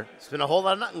doesn't care. There's been a whole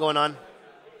lot of nothing going on.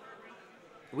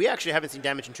 We actually haven't seen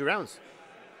damage in 2 rounds.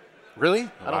 Really?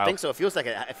 I don't think so. It feels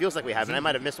like we haven't. I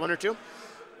might have missed 1 or 2,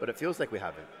 but it feels like we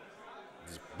haven't.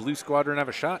 Does Blue Squadron have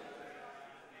a shot?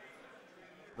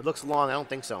 It looks long. I don't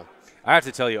think so. I have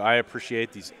to tell you, I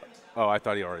appreciate these. Oh, I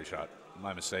thought he already shot.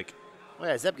 My mistake. Oh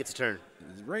yeah, Zeb gets a turn.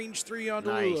 Range 3 on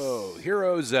Nice. Lulo.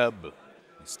 Hero Zeb.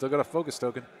 He's still got a focus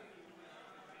token.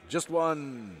 Just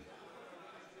 1.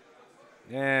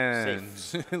 And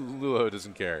Lulo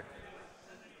doesn't care.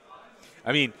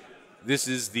 I mean, this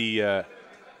is the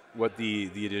what the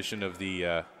addition of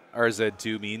the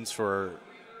RZ2 means for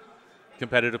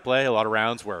competitive play. A lot of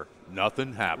rounds where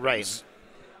nothing happens. Right.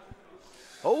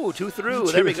 Oh, 2 through.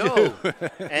 There we go.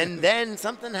 And then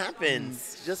something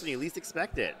happens just when you least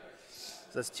expect it.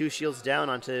 So that's 2 shields down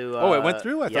onto. Oh, it went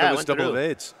through? I thought it was went double through.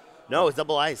 evades. No, it's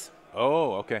double eyes.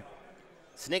 Oh, okay.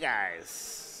 Snake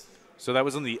eyes. So that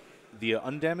was on the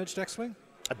undamaged X-Wing?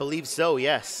 I believe so,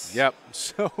 yes. Yep.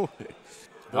 So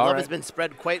The love has been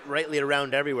spread quite rightly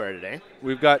around everywhere today.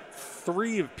 we've got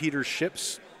 3 of Peter's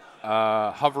ships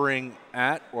hovering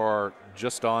at or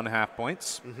just on half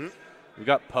points. We've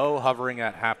got Poe hovering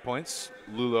at half points.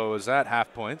 Lulo is at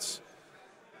half points.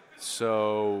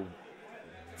 So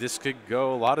this could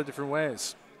go a lot of different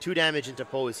ways. 2 damage into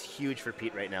Poe is huge for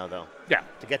Pete right now, though. Yeah.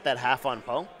 To get that half on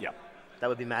Poe, Yeah. that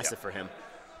would be massive for him.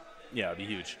 Yeah, it'd be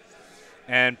huge.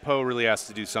 And Poe really has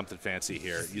to do something fancy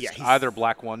here. He's Yeah, he's- either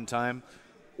black 1 time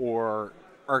or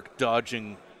arc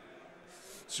dodging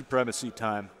supremacy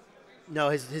time. No,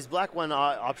 his black one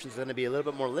option is going to be a little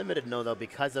bit more limited, though,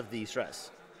 because of the stress.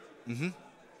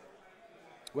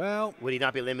 Well, Would he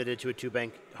not be limited to a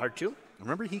 2-bank hard 2?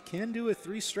 remember, he can do a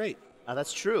 3 straight.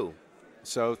 That's true.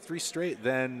 So 3 straight,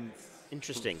 then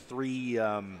Interesting. 3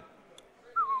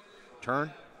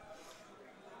 turn.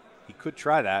 He could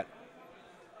try that.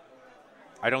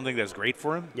 I don't think that's great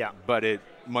for him. Yeah. But it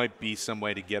might be some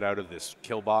way to get out of this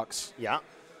kill box. Yeah.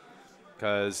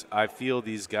 Because I feel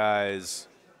these guys,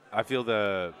 I feel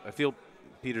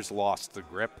Peter's lost the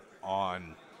grip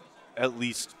on at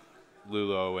least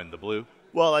Lulo and the blue.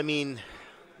 Well, I mean,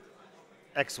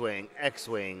 X-Wing,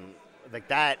 like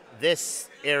that, this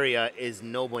area is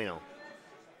no bueno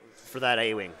for that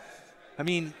A-Wing. I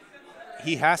mean,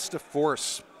 he has to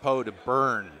force Poe to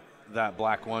burn that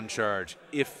black 1 charge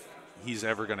if he's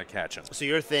ever going to catch him. So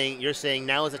you're saying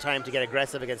now is the time to get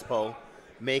aggressive against Poe,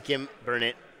 make him burn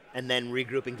it, and then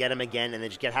regroup and get him again, and then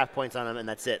just get half points on him, and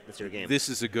that's it. That's your game. This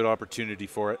is a good opportunity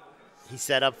for it. He's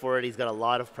set up for it. He's got a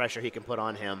lot of pressure he can put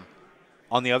on him.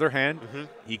 On the other hand,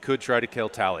 he could try to kill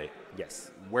Tally.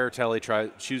 Yes. Where Tally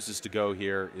chooses to go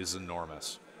here is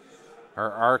enormous.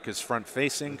 Her arc is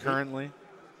front-facing currently,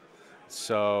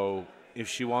 so if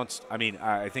she wants,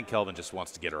 I think Kelvin just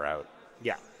wants to get her out.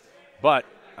 Yeah. But,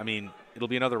 it'll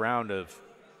be another round of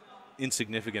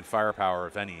insignificant firepower,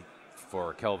 if any,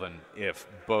 for Kelvin if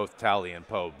both Tally and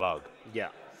Poe bug. Yeah.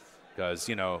 Because,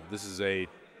 this is a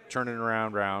turning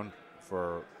around round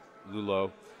for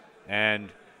Lulo, and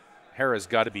Hera's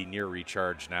got to be near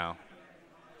recharge now.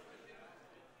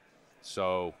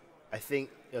 So, I think.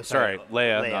 sorry,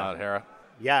 Leia, not Hera.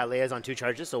 Yeah, Leia's on 2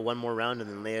 charges, so 1 more round, and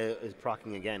then Leia is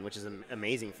proccing again, which is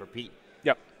amazing for Pete.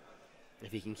 Yep.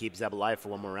 If he can keep Zeb alive for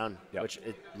 1 more round, Yep. which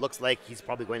it looks like he's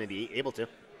probably going to be able to.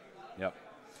 Yep.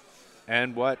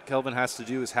 And what Kelvin has to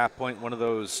do is half point one of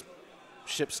those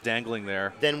ships dangling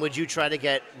there. Then would you try to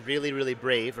get really, really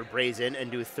brave or brazen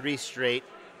and do 3 straight,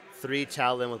 3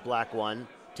 Talon with black 1,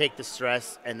 take the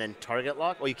stress, and then target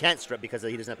lock? Well, you can't strip because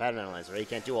he doesn't have pattern analyzer, right? He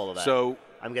can't do all of that. So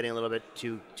I'm getting a little bit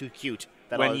too cute.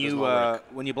 That when all doesn't you all work.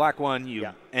 when you black 1, you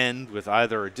Yeah. end with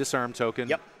either a disarm token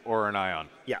Yep. or an ion.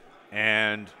 Yeah.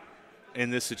 And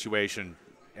in this situation,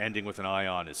 ending with an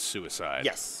ion is suicide.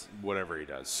 Yes. Whatever he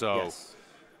does. So Yes.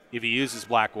 if he uses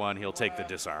black 1, he'll take the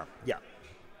disarm. Yeah.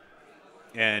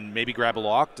 And maybe grab a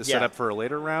lock to set Yeah. up for a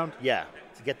later round. Yeah.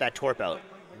 To get that torp out.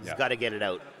 He's Yeah. got to get it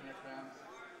out.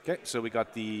 Okay, so we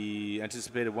got the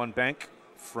anticipated 1 bank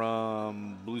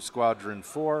from Blue Squadron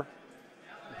 4.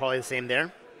 Probably the same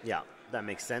there. Yeah. That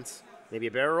makes sense. Maybe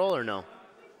a barrel roll or no?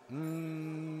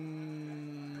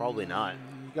 Probably not.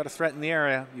 You got to threaten the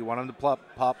area. You want him to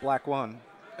pop black 1.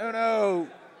 Oh no!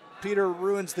 Peter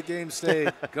ruins the game state.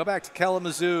 Go back to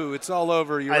Kalamazoo. It's all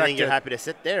over. You I wrecked think you're it. happy to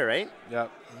sit there, right?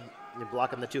 Yep. You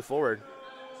block him the 2 forward.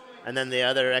 And then the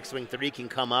other X-Wing 3 can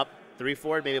come up 3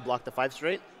 forward, maybe block the 5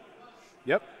 straight.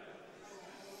 Yep.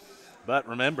 But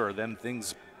remember, them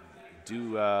things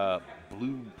do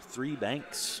blue 3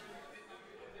 banks.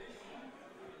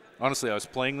 Honestly, I was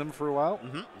playing them for a while.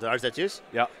 The RZ2s?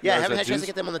 Yeah. Yeah, I Those haven't had a chance Zetsus. to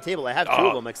get them on the table. I have 2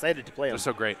 of them. Excited to play them. They're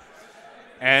so great.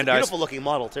 And Beautiful looking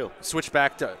model, too. I switched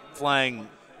back to flying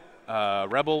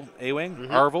Rebel A-Wing,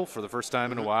 Arvel, for the first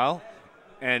time in a while.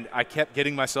 And I kept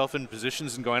getting myself in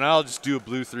positions and going, I'll just do a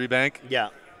blue 3 bank. Yeah.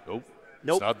 Nope.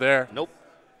 Nope. It's not there. Nope.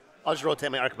 I'll just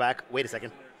rotate my arc back. Wait a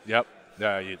second. Yep.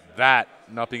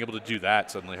 Not being able to do that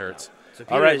suddenly hurts. So All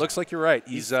Peter right, is- looks like you're right.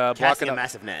 He's casting blocking a up,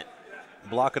 massive net.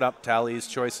 blocking up Tally's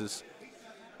choices.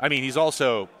 He's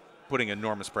also putting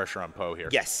enormous pressure on Poe here.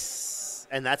 Yes.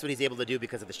 And that's what he's able to do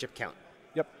because of the ship count.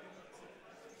 Yep.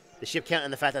 The ship count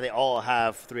and the fact that they all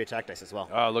have 3 attack dice as well.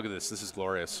 Oh, look at this. This is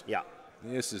glorious. Yeah.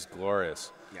 This is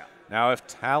glorious. Yeah. Now, if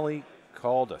Tally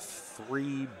called a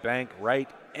 3 bank right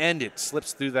and it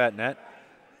slips through that net,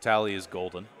 Tally is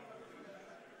golden.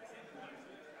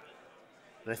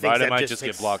 And I think But it Zeb might just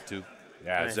takes, get blocked too.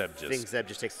 Yeah, and Zeb I think just. Zeb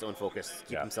just takes his own focus to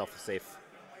keep Yeah. himself safe.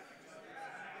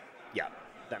 Yeah.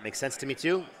 That makes sense to me,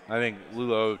 too. I think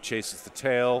Lulo chases the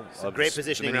tail. It's a of great the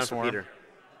positioning round for mini-swarm. Peter.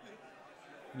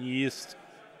 Yes.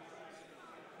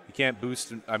 He can't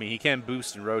boost. He can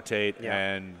boost and rotate,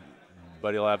 Yeah.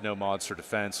 but he'll have no mods for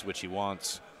defense, which he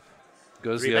wants.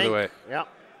 Goes the Rebank. other way. Yeah.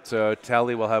 So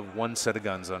Tally will have 1 set of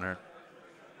guns on her.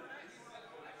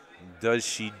 Does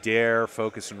she dare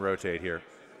focus and rotate here?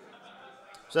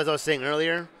 So as I was saying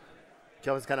earlier,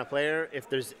 Kelvin's kind of player, if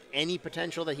there's any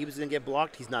potential that he was going to get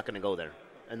blocked, he's not going to go there.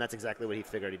 And that's exactly what he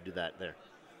figured he'd do that there.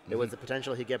 There was the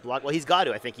potential he'd get blocked. Well, he's got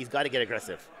to. I think he's got to get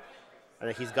aggressive. I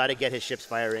think he's got to get his ships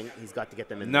firing. He's got to get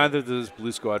them in. Neither of those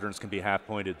blue squadrons can be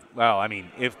half-pointed. Well, I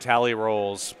mean, if Tally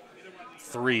rolls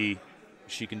 3,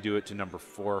 she can do it to number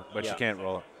 4, but she can't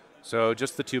roll it. So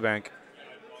just the 2-bank.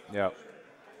 Yep.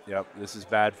 Yep. This is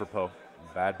bad for Poe.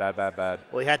 Bad, bad, bad, bad.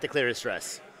 Well, he had to clear his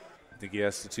stress. I think he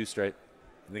has the 2 straight.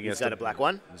 I think He's got a black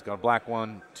 1? He's got a black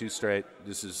 1, 2 straight.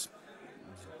 This is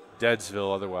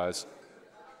Deadsville otherwise.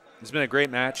 It's been a great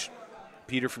match.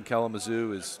 Peter from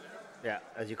Kalamazoo is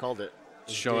as you called it,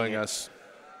 showing us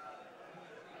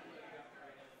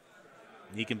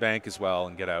he can bank as well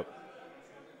and get out.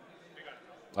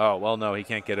 Oh, well, no, he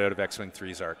can't get out of X-Wing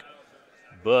 3's arc.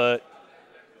 But,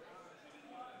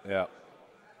 yeah.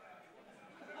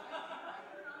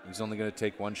 He's only going to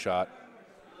take 1 shot.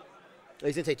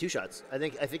 He's going to take 2 shots. I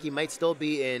think he might still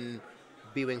be in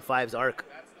B-Wing 5's arc.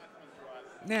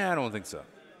 Nah, I don't think so.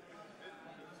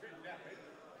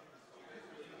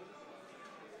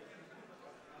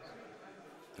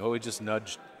 Oh, he just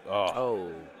nudged.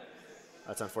 Oh,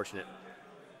 that's unfortunate.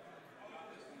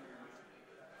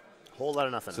 Whole lot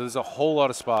of nothing. So there's a whole lot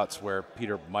of spots where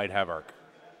Peter might have arc.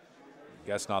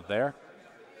 Guess not there.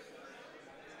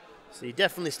 So you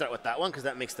definitely start with that one because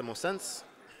that makes the most sense.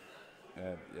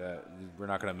 Yeah, we're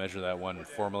not going to measure that one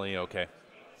formally. Okay.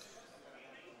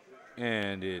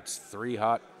 And it's 3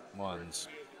 hot ones.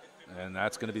 And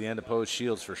that's going to be the end of Poe's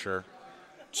shields for sure.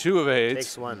 2 evades.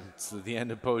 Takes 1. It's the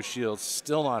end of Poe's shields.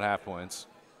 Still not half points.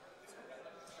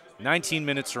 19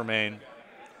 minutes remain.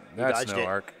 That's no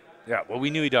arc. Yeah, well, we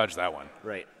knew he dodged that one.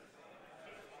 Right.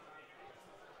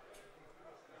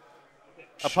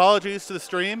 Apologies to the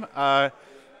stream.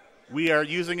 We are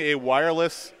using a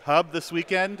wireless hub this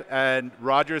weekend, and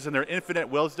Rogers, in their infinite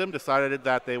wisdom, decided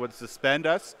that they would suspend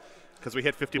us because we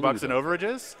hit $50 in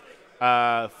overages.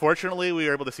 Fortunately, we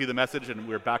were able to see the message, and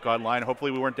we're back online. Hopefully,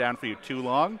 we weren't down for you too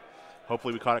long.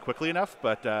 Hopefully, we caught it quickly enough.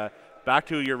 But back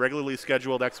to your regularly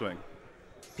scheduled X-Wing.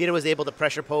 Peter was able to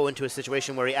pressure Poe into a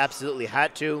situation where he absolutely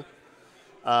had to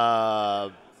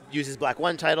use his Black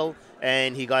 1 title,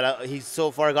 and he's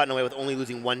so far gotten away with only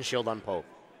losing 1 shield on Poe.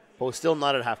 Poe's still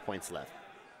not at half points left.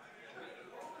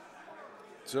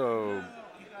 So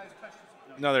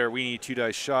another weenie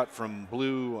 2-dice shot from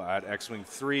Blue at X-Wing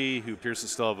 3, who appears to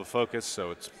still have a focus, so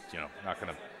it's not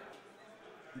going to.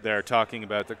 They're talking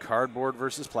about the cardboard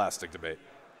versus plastic debate.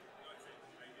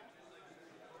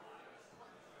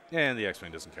 And the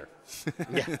X-Wing doesn't care.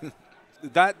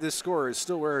 Yeah. This score is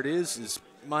still where it is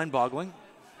mind-boggling.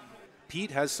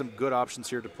 Pete has some good options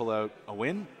here to pull out a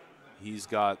win. He's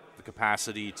got the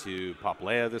capacity to pop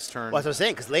Leia this turn. Well, that's what I'm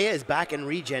saying, because Leia is back in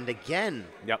regen again.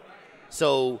 Yep.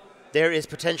 So there is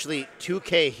potentially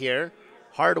 2K here.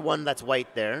 Hard 1 that's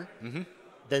white there. Mm-hmm.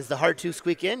 Does the hard 2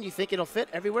 squeak in? You think it'll fit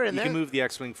everywhere in there? You can move the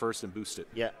X-Wing first and boost it.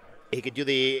 Yeah. He could do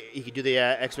the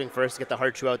X-Wing first, get the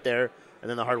hard 2 out there, and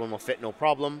then the hard 1 will fit no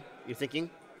problem, you're thinking?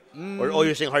 Or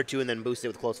you're saying hard 2 and then boost it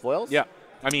with close foils? Yeah.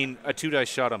 I mean, a 2-dice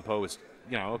shot on Poe is,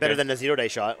 okay. Better than a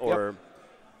 0-dice shot, or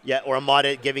or a mod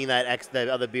it, giving the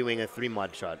other B-Wing a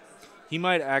 3-mod shot. He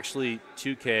might actually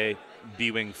 2K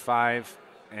B-Wing 5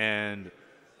 and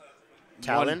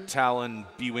Talon? 1 Talon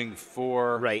B-Wing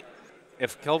 4. Right.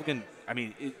 If Kelvin, I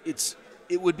mean, it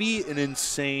would be an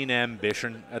insane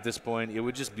ambition at this point. It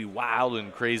would just be wild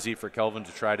and crazy for Kelvin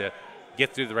to try to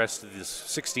get through the rest of this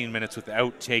 16 minutes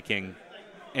without taking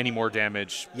any more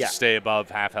damage, stay above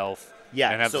half health,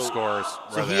 and have the scores.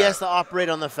 So he has to operate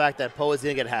on the fact that Poe is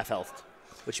going to get half health,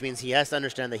 which means he has to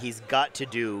understand that he's got to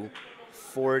do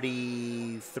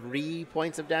 43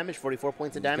 points of damage, 44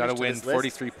 points of damage. He's got to win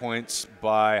 43 points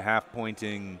by half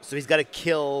pointing. So he's got to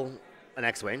kill an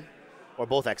X-Wing, or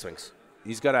both X-Wings.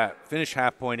 He's got to finish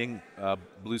half pointing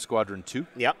Blue Squadron 2.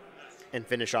 Yep. And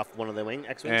finish off one of the wing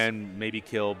X-Wings. And maybe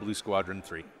kill Blue Squadron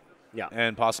 3. Yeah.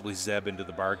 And possibly Zeb into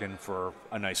the bargain for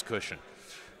a nice cushion.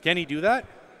 Can he do that?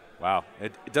 Wow.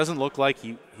 It doesn't look like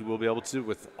he will be able to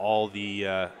with all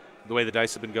the way the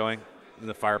dice have been going and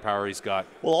the firepower he's got.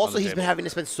 Well, also he's been having to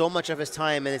spend so much of his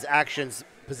time and his actions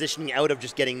positioning out of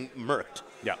just getting murked.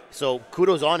 Yeah. So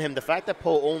kudos on him. The fact that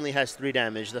Poe only has 3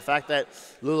 damage, the fact that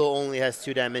Lulu only has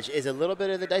 2 damage is a little bit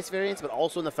of the dice variance, but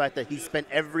also in the fact that he spent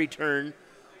every turn,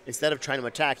 instead of trying to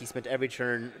attack, he spent every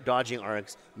turn dodging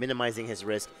arcs, minimizing his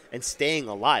risk, and staying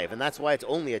alive. And that's why it's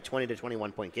only a 20 to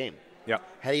 21 point game. Yeah.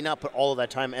 Had he not put all of that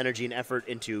time, energy, and effort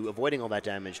into avoiding all that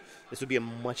damage, this would be a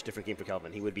much different game for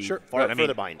Kelvin. He would be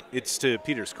further behind. It's to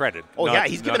Peter's credit. Oh, yeah,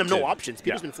 he's given him no options.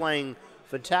 Peter's been flying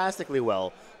fantastically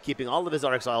well, keeping all of his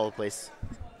arcs all over the place,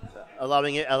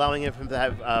 allowing him to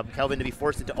have Kelvin to be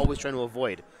forced into always trying to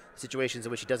avoid situations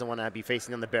in which he doesn't want to be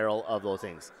facing on the barrel of those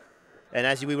things. And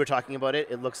as we were talking about it,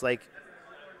 it looks like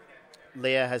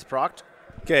Leia has procced.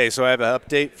 Okay, so I have an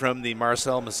update from the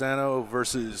Marcel Mazzano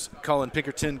versus Colin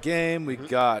Pinkerton game. We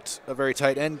got a very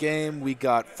tight end game. We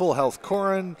got full health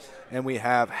Corrin, and we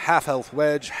have half health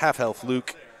Wedge, half health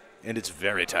Luke, and it's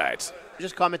very tight.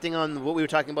 Just commenting on what we were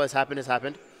talking about has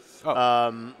happened. Oh.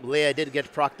 Leia did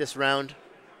get proc this round.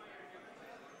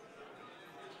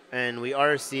 And we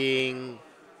are seeing...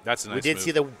 That's a nice We did move.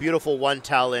 see the beautiful one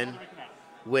Talon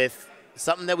with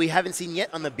something that we haven't seen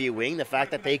yet on the B-Wing, the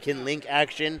fact that they can link 'a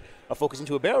focus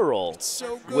into a barrel roll. It's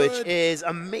so good. Which is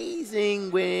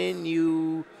amazing when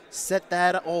you set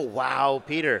that up. Oh, wow,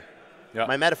 Peter. Yep.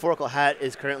 My metaphorical hat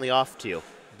is currently off to you.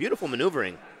 Beautiful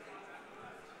maneuvering.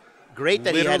 Great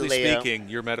that Literally he had Leia. speaking,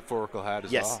 your metaphorical hat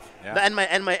is Yes. off. Yeah.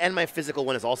 And my physical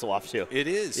one is also off too. It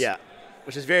is. Yeah.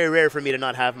 Which is very rare for me to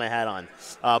not have my hat on.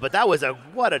 But that was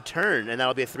what a turn, and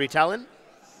that'll be a 3 Talon.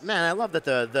 Man, I love that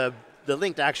the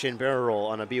linked action barrel roll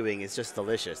on a B-Wing is just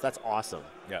delicious. That's awesome.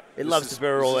 Yeah. It This loves is- to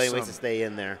barrel roll this is anyways to some stay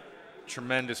in there.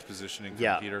 Tremendous positioning from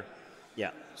Yeah. Peter.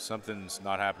 Yeah. Something's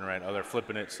not happening right. Oh, they're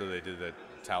flipping it, so they did the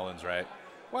Talons right.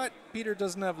 What? Peter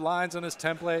doesn't have lines on his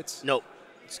templates? Nope.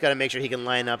 Just got to make sure he can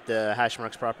line up the hash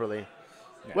marks properly.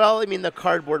 Yeah. Well, I mean, the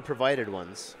cardboard provided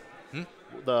ones. Hmm?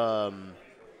 The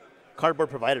cardboard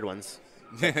provided ones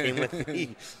that came with the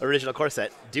original core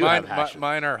set do Mine, have hash.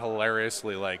 mine are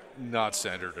hilariously, like, not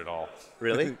centered at all.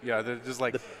 Really? Yeah, they're just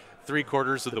like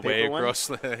 3/4 of the way paper one? across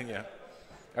the, yeah.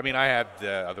 I mean, I have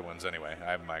the other ones anyway.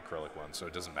 I have my acrylic one, so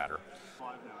it doesn't matter.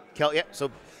 So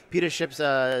Peter's ships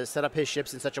set up his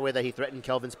ships in such a way that he threatened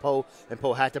Kelvin's Poe, and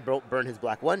Poe had to burn his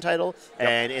Black 1 title,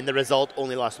 and in the result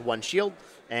only lost 1 shield.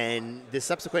 And this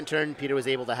subsequent turn, Peter was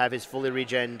able to have his fully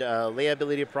regened Leia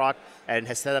ability proc, and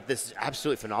has set up this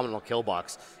absolutely phenomenal kill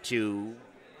box to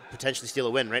potentially steal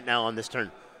a win right now on this turn,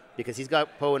 because he's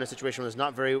got Poe in a situation where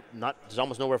there's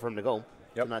almost nowhere for him to go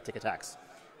Yep. to not take attacks.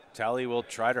 Tally will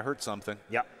try to hurt something.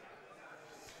 Yep.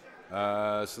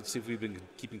 So let's see if we've been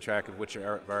keeping track of which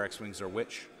of our X-Wings are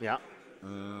which. Yeah.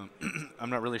 I'm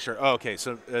not really sure. Oh, okay.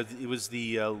 So it was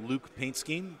the Luke paint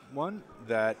scheme one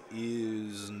that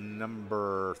is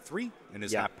number 3 and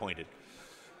is Yeah. half pointed.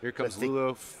 Here comes the-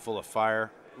 Lulo, full of fire.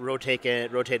 Rotate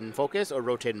and focus, or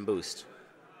rotate and boost?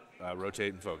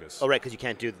 Rotate and focus. Oh, right, because you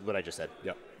can't do what I just said.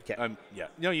 Yep. Okay. Yeah.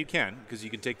 No, you can, because you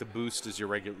can take the boost as your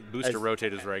regular boost As- or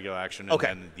rotate as regular action, and Okay.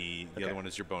 then the Okay. other one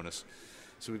is your bonus.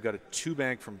 So we've got a 2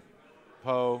 bank from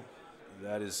Poe.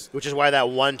 That is Which is why that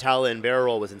 1 Talon barrel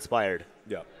roll was inspired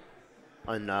yeah.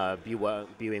 on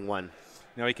B-Wing 1.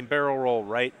 Now he can barrel roll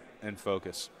right and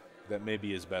focus. That may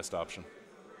be his best option.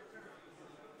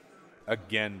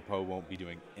 Again, Poe won't be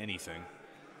doing anything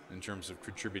in terms of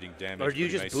contributing damage. Or do you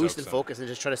but he just may boost soak and some. focus and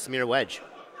just try to smear Wedge?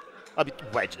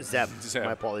 Zeb. Zeb.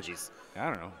 My apologies. I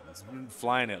don't know. It's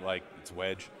flying it like it's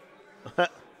Wedge.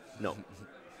 No.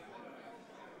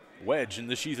 Wedge in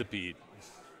the Sheathapede.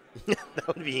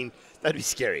 That'd be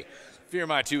scary. Fear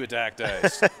my 2 attack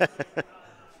dice.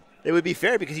 It would be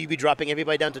fair because you'd be dropping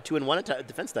everybody down to 2 and 1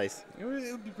 defense dice. It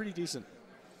would be pretty decent.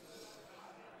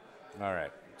 All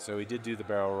right. So he did do the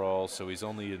barrel roll, so he's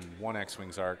only in 1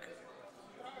 X-Wing's arc.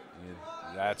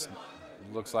 That's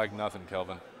looks like nothing,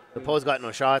 Kelvin. The Poe's got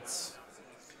no shots.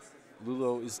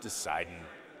 Lulo is deciding.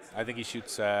 I think he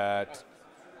shoots at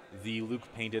the Luke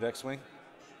painted X-Wing.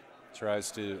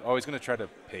 Tries to... Oh, he's going to try to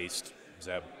paste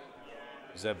Zeb.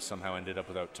 Zeb somehow ended up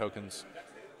without tokens.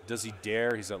 Does he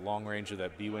dare? He's at long range of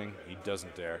that B-Wing. He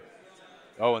doesn't dare.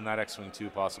 Oh, and that X-Wing too,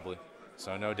 possibly.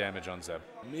 So no damage on Zeb.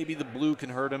 Maybe the blue can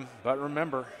hurt him, but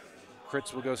remember,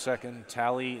 crits will go second.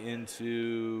 Tally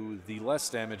into the less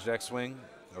damaged X-Wing,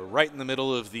 right in the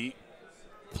middle of the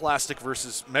plastic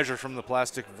versus measure from the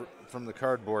plastic from the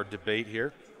cardboard debate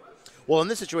here. Well, in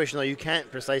this situation, though, you can't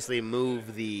precisely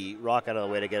move the rock out of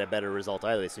the way to get a better result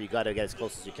either. So you got to get as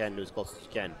close as you can to as close as you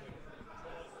can.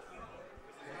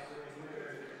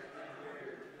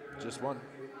 Just 1.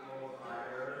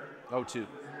 Oh, 2.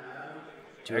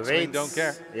 2 X-Wing evades. don't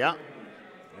care. Yeah.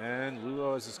 And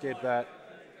Lulo has escaped that.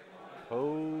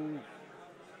 Oh,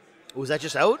 Was that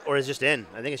just out or is it just in?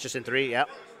 I think it's just in 3. Yeah.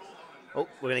 Oh,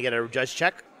 we're gonna get a judge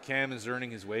check. Cam is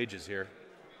earning his wages here.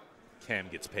 Cam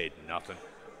gets paid nothing.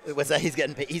 What's that? He's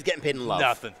getting paid. He's getting paid in love.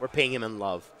 Nothing. We're paying him in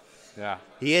love. Yeah.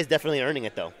 He is definitely earning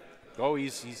it though. Oh,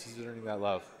 he's earning that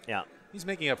love. Yeah. He's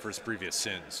making up for his previous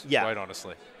sins. Yeah. Quite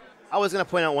honestly. I was going to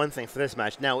point out one thing for this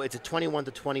match. Now, it's a 21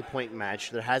 to 20 point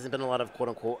match. There hasn't been a lot of quote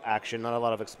unquote action, not a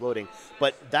lot of exploding.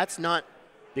 But that's not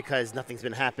because nothing's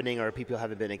been happening or people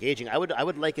haven't been engaging. I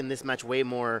would liken this match way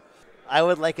more. I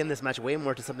would liken this match way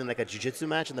more to something like a jiu-jitsu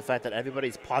match, and the fact that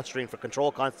everybody's posturing for control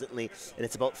constantly, and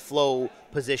it's about flow,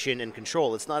 position, and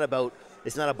control. It's not a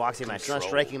boxing match. It's not a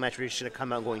striking match where you should have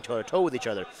come out going toe to toe with each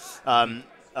other.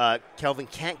 Kelvin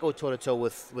can't go toe-to-toe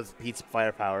with Pete's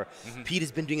firepower. Pete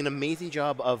has been doing an amazing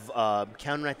job of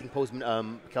counteracting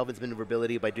Kelvin's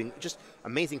maneuverability by doing just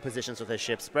amazing positions with his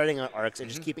ship, spreading out arcs, and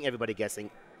just keeping everybody guessing.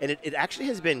 And it actually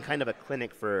has been kind of a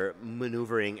clinic for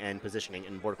maneuvering and positioning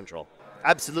and board control.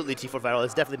 Absolutely, T4 Viral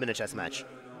has definitely been a chess match.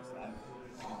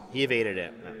 He evaded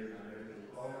it.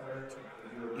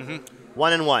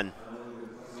 1-1.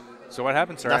 So what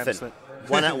happened? Sorry, Nothing.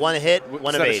 One hit, one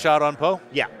Was that evade. a shot on Poe?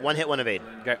 Yeah, one hit, one evade.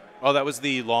 Okay. Oh, that was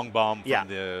the long bomb from Yeah.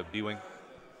 the B-Wing.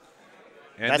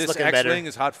 And That's this looking better. X-Wing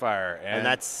is hot fire. And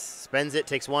that spends it,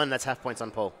 takes one, that's half points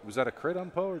on Poe. Was that a crit on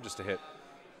Poe or just a hit?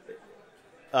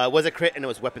 It was a crit and it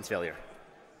was weapons failure.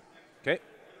 Okay.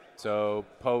 So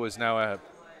Poe is now a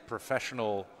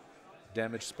professional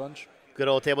damage sponge. Good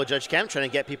old table judge Cam trying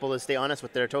to get people to stay honest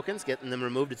with their tokens, getting them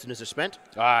removed as soon as they're spent.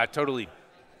 Totally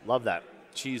Love that.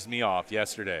 cheesed me off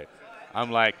yesterday.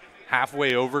 I'm like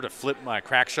halfway over to flip my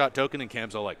crack shot token, and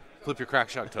Cam's all like, flip your crack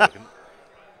shot token.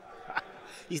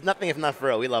 He's nothing if not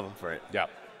for we love him for it. Yeah.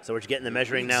 So we're just getting the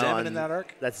measuring now. Zeb On in that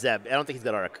arc? That's Zeb. I don't think he's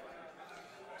got arc.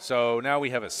 So now we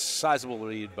have a sizable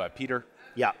lead by Peter.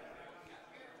 Yeah.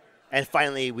 And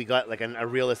finally, we got like a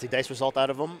realistic dice result out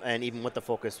of him, and even with the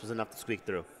focus, was enough to squeak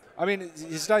through. I mean,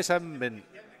 his dice haven't been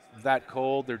that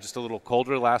cold. They're just a little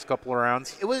colder the last couple of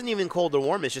rounds. It wasn't even cold or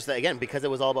warm. It's just that, again, because it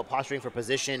was all about posturing for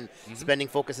position, spending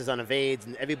focuses on evades,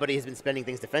 and everybody has been spending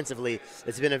things defensively.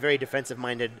 It's been a very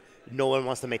defensive-minded, no one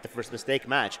wants to make the first mistake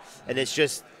match. And it's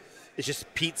just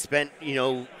Pete spent,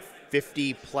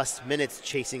 50-plus minutes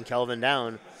chasing Kelvin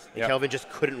down, and Kelvin just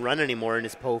couldn't run anymore, and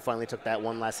his Poe finally took that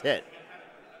one last hit.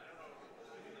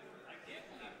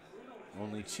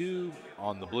 Only 2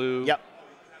 on the blue. Yep.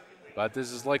 But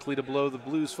this is likely to blow the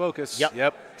Blues' focus.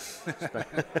 Yep.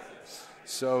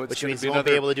 So it's Which going means to be he won't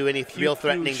be able to do any real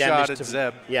threatening damage shot to at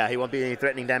Zeb. Yeah, he won't be any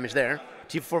threatening damage there.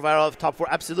 T4 Viral top 4,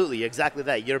 absolutely, exactly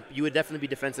that. You would definitely be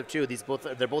defensive too.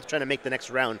 They're both trying to make the next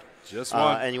round. Just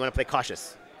one. And you want to play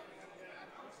cautious.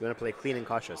 You want to play clean and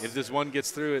cautious. If this one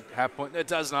gets through at half point, it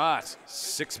does not.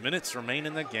 6 minutes remain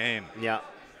in the game. Yeah.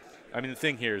 I mean, the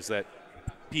thing here is that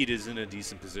Pete is in a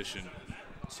decent position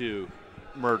to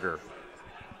murder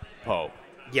Poe.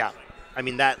 Yeah. I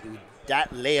mean, that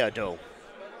Leia, though.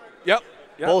 Yep.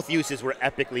 Both uses were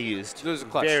epically used. It was a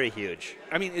clutch. Very huge.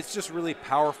 I mean, it's just really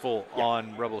powerful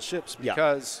on Rebel ships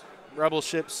because Rebel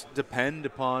ships depend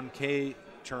upon K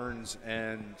turns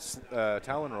and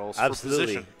Talon rolls for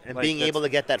position. And being able to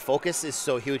get that focus is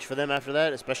so huge for them after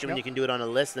that, especially when you can do it on a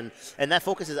list. And that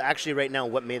focus is actually right now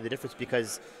what made the difference,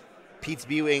 because Pete's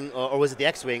B-Wing, or was it the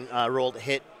X-Wing, rolled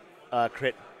hit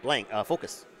crit blank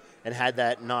focus. And had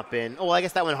that not been, I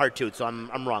guess that went hard too, so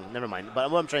I'm wrong. Never mind.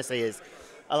 But what I'm trying to say is,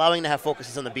 allowing to have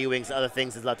focuses on the B-Wings and other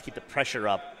things is allowed to keep the pressure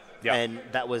up. Yeah. And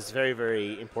that was very,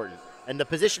 very important. And the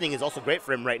positioning is also great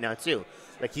for him right now too.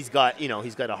 Like he's got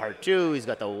a hard 2, he's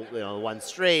got the one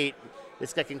straight.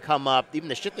 This guy can come up. Even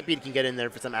the shit that Pete can get in there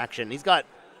for some action. He's got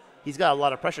a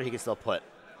lot of pressure he can still put.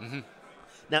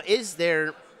 Now, is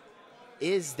there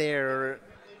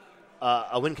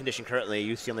a win condition currently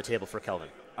you see on the table for Kelvin?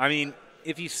 I mean,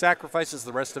 if he sacrifices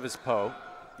the rest of his Poe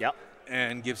Yep.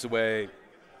 and gives away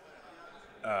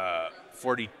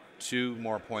 42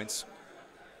 more points,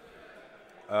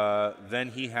 then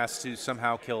he has to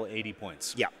somehow kill 80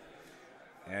 points. Yeah.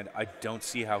 And I don't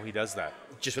see how he does that.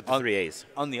 Just with the 3 A's.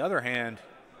 On the other hand,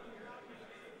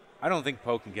 I don't think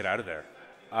Poe can get out of there.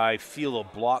 I feel a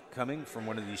block coming from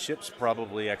one of these ships,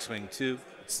 probably X-Wing 2.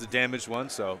 It's the damaged one,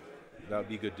 so that would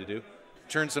be good to do.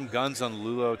 Turn some guns on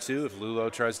Lulo, too, if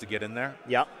Lulo tries to get in there.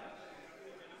 Yep.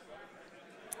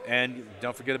 And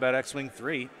don't forget about X-Wing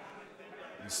 3.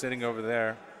 He's sitting over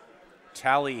there.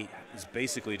 Tally is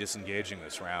basically disengaging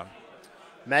this round.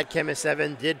 Mad Chemist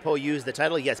 7, did Poe use the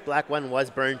title? Yes, Black One was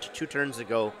burned 2 turns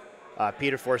ago.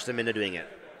 Peter forced him into doing it.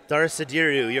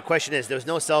 Darasadiru, your question is, there was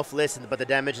no self-list, but the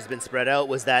damage has been spread out.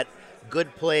 Was that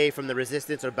good play from the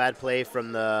Resistance or bad play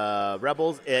from the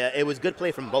Rebels? It was good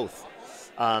play from both.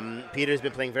 Peter's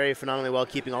been playing very phenomenally well,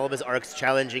 keeping all of his arcs,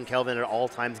 challenging Kelvin at all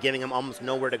times, giving him almost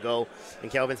nowhere to go.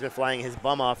 And Kelvin's been flying his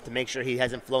bum off to make sure he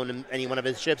hasn't flown any one of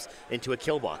his ships into a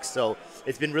kill box. So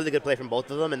it's been really good play from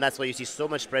both of them, and that's why you see so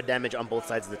much spread damage on both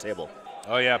sides of the table.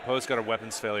 Oh, yeah, Poe's got a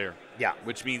weapons failure. Yeah.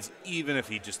 Which means even if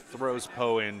he just throws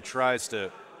Poe in, tries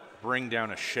to bring down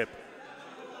a ship.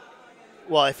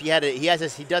 Well, if he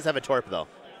does have a torp, though.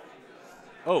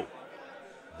 Oh.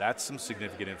 That's some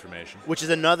significant information. Which is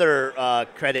another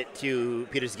credit to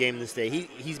Peter's game this day.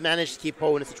 He's managed to keep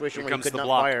Poe in a situation where he could not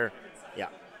fire. Yeah.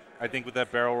 I think with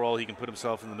that barrel roll, he can put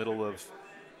himself in the middle of.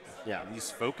 Yeah. He's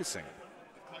focusing.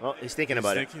 Well, he's thinking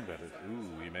about it.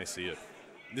 Ooh, you may see it.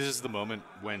 This is the moment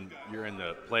when you're in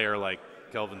the player like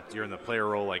Kelvin, you're in the player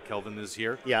role like Kelvin is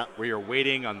here. Yeah. Where you're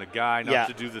waiting on the guy not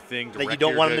to do the thing that you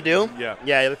don't want him to do. Yeah.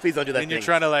 Yeah. Please don't do that. And you're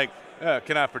trying to like,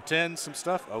 can I pretend some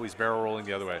stuff? Oh, he's barrel rolling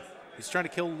the other way. He's trying to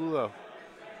kill Lulo.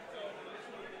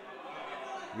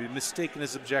 We've mistaken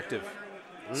his objective.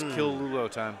 It's kill Lulo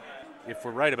time. If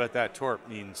we're right about that, Torp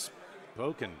means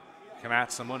Poe can come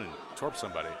at someone and Torp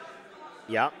somebody.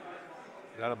 Yeah.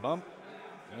 Got a bump?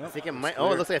 Yep, I think it might.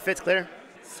 Oh, it looks like it fits clear.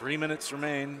 3 minutes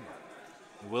remain.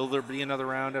 Will there be another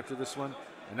round after this one?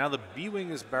 And now the B-Wing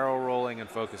is barrel rolling and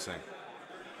focusing.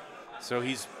 So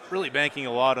he's really banking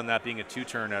a lot on that being a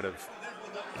 2-turn out of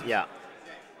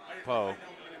Poe.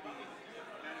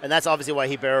 And that's obviously why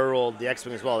he barrel rolled the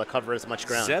X-Wing as well, to cover as much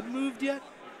ground. Zeb moved yet?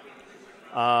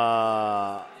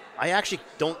 I actually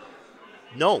don't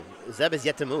know. Zeb is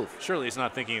yet to move. Surely he's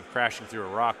not thinking of crashing through a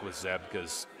rock with Zeb,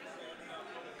 because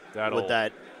that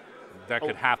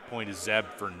could half point his Zeb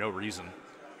for no reason.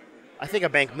 I think a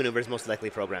bank maneuver is most likely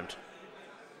programmed.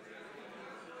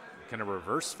 Can a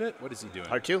reverse fit? What is he doing?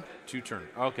 R2. 2-turn.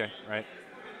 Okay, right.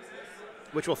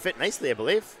 Which will fit nicely, I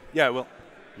believe. Yeah, it will.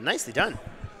 Nicely done.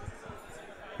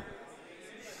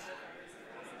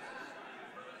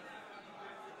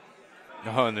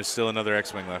 Oh, and there's still another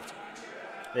X-Wing left.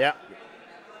 Yeah.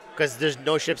 Because there's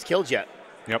no ships killed yet.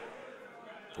 Yep.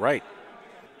 Right.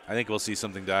 I think we'll see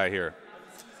something die here.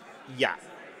 Yeah.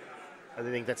 I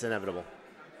think that's inevitable.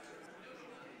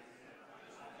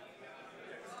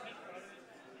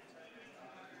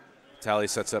 Tally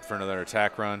sets up for another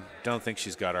attack run. Don't think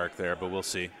she's got arc there, but we'll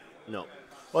see. No.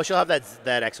 Well, she'll have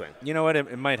that X-Wing. You know what?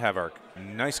 It might have arc.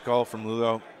 Nice call from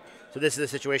Lulo. So this is a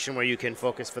situation where you can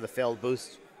focus for the failed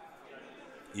boost.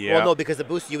 Yeah. Well, no, because the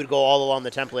boost you would go all along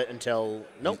the template until.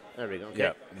 Nope. There we go. Okay.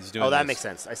 Yeah, he's doing that this. makes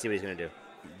sense. I see what he's going to do.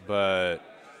 But.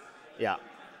 Yeah.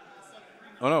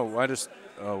 Oh no! Why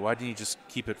didn't you just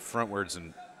keep it frontwards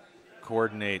and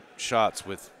coordinate shots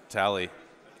with Tally?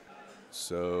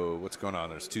 So what's going on?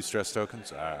 There's 2 stress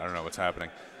tokens. I don't know what's happening.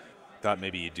 Thought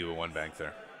maybe you'd do a 1 bank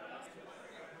there.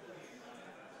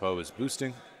 Poe is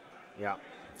boosting. Yeah.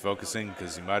 Focusing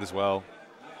because he might as well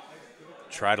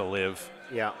try to live.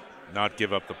 Yeah. Not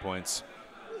give up the points.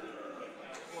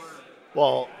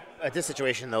 Well, at this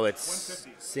situation though, it's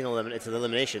single limit. It's an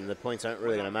elimination. The points aren't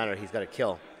really going to matter. He's got to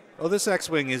kill. Oh, this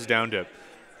X-Wing is down to.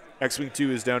 X-Wing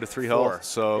 2 is down to 3 health.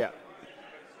 So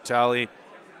Tally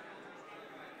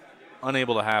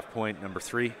unable to half point number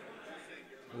 3.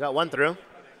 We got 1 through.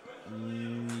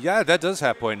 Yeah, that does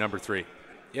half point number 3.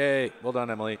 Yay. Well done,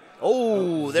 Emily.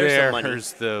 Oh, there's some money.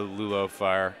 There's the Lulo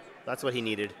fire. That's what he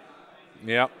needed.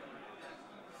 Yep.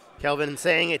 Kelvin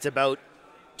saying it's about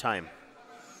time.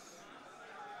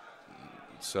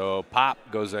 So pop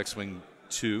goes X-Wing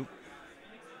 2.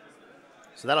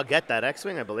 So that'll get that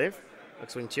X-Wing, I believe.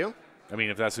 X-Wing 2. I mean,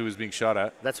 if that's who was being shot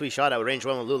at. That's who he shot at with range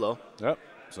 1 with Lulo. Yep.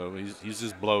 So he's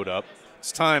just blowed up.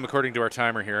 It's time, according to our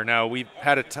timer here. Now, we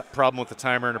had a problem with the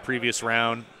timer in a previous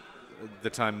round. The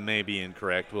time may be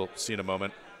incorrect. We'll see in a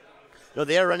moment. No,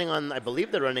 they are running on. I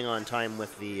believe they're running on time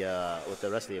with the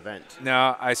rest of the event.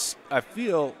 Now, I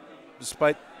feel,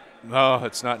 despite,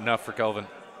 it's not enough for Kelvin.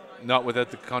 Not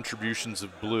without the contributions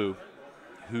of Blue,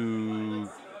 who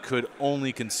could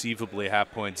only conceivably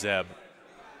half point Zeb.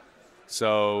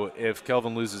 So if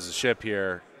Kelvin loses a ship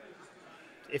here,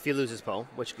 if he loses Poe,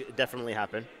 which could definitely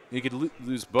happen, he could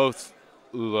lose both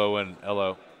Ulo and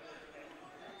Elo.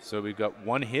 So we've got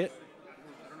 1 hit.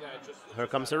 Here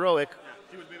comes Heroic.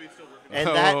 And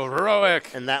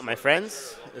Heroic. And that, my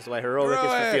friends, is why Heroic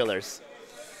is for feelers.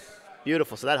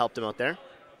 Beautiful. So that helped him out there.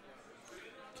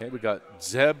 Okay, we got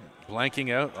Zeb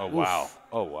blanking out. Oh, Oof. wow.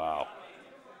 Oh, wow.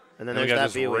 And then we there's got that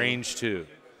his B-Wing. range, too.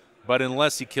 But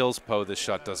unless he kills Poe, this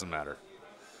shot doesn't matter.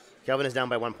 Kelvin is down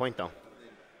by 1 point, though.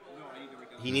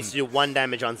 He needs to do 1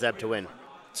 damage on Zeb to win.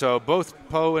 So both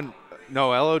Poe and...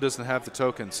 No, Elo doesn't have the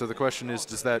token. So the question is,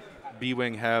 does that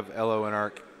B-Wing have Elo and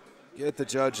Arc? Get the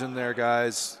judge in there,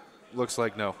 guys. Looks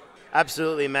like no.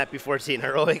 Absolutely, Matt B14.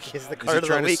 Heroic is the card of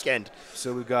the weekend.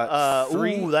 So we've got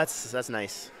 3. Ooh, that's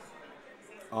nice.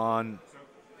 On...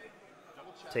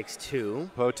 Takes 2.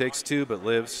 Poe takes 2, but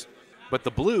lives. But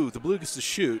the blue gets to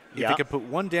shoot. If he can put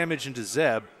 1 damage into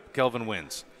Zeb, Kelvin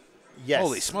wins. Yes.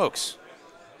 Holy smokes.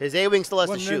 His A-Wing still has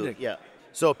to shoot. ending. Yeah.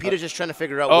 So Peter's just trying to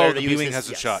figure out where to use his... B-Wing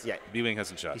hasn't shot. Yeah. B-Wing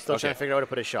hasn't shot. He's still trying to figure out where to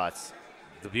put his shots.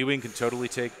 The B-Wing can totally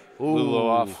take Lulo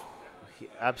off. He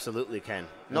absolutely can.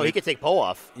 No, he could take Poe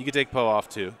off. You could take Poe off,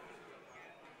 too.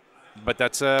 But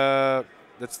that's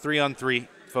 3-on-3,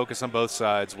 focus on both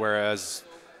sides, whereas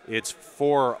it's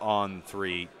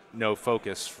 4-on-3, no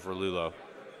focus for Lulo.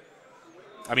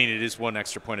 I mean, it is 1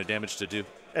 extra point of damage to do.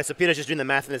 And so Peter's just doing the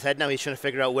math in his head now. He's trying to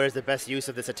figure out where's the best use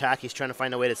of this attack. He's trying to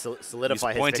find a way to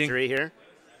solidify his victory here.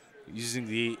 Using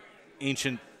the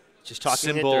ancient just talking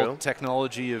symbol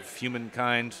technology of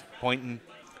humankind, pointing.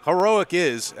 Heroic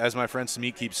is, as my friend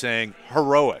Sumeet keeps saying,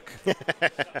 heroic.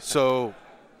 So,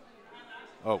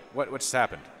 what just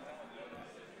happened?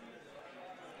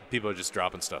 People are just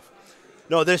dropping stuff.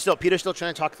 No, Peter's still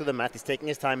trying to talk through the math. He's taking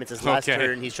his time. It's his last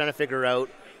turn. He's trying to figure out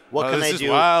what can I do.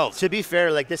 Wild. To be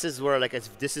fair, like this is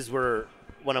where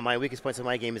one of my weakest points of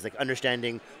my game is like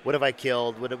understanding what have I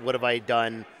killed, what have I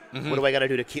done, what do I got to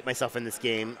do to keep myself in this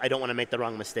game. I don't want to make the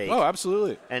wrong mistake. Oh,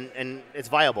 absolutely. And it's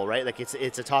viable, right? Like it's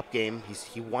a top game.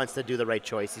 He wants to do the right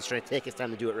choice. He's trying to take his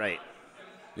time to do it right.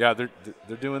 Yeah, they're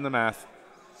doing the math.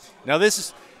 Now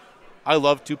I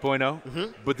love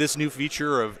 2.0, but this new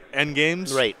feature of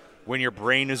endgames, right? When your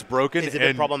brain is broken, is it a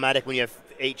bit problematic when you have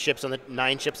 9 chips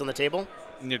on the table,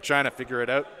 and you're trying to figure it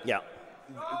out. Yeah.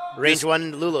 Range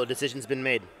 1 Lulo decision's been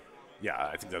made. Yeah,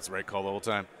 I think that's the right call the whole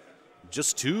time.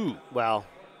 Just 2. Wow.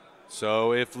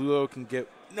 So if Lulo can get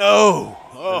no,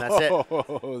 that's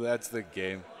it. That's the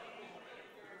game.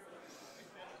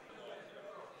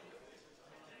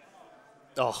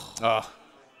 Oh,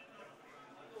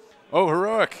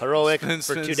 heroic. Heroic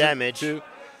for 2 damage. 2.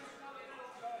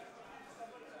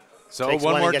 So takes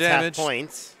 1 more and gets damage. Half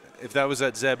points. If that was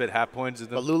at Zeb at half points.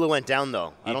 But Lula went down,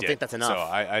 though. I don't think that's enough.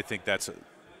 So I think that's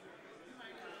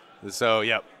So,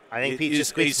 yep. I think Pete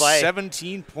just a squeezed by.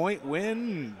 17-point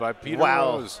win by Peter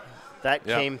Wow. Rose. That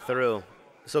came through.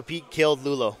 So Pete killed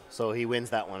Lulo, so he wins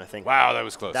that one, I think. Wow, that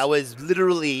was close. That was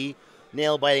literally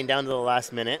nail-biting down to the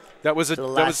last minute. That was the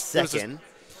last second.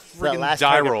 That last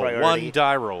die roll. One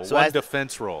die roll. So one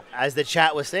defense roll. As the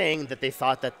chat was saying, that they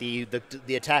thought that the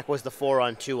attack was the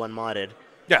 4-on-2 unmodded.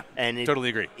 Yeah, and totally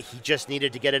agree. He just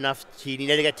needed to get enough. He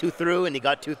needed to get 2 through, and he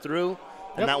got 2 through,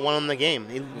 and that won him the game.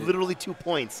 Literally 2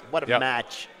 points. What a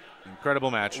match.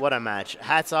 Incredible match. What a match.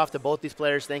 Hats off to both these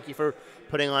players. Thank you for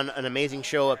putting on an amazing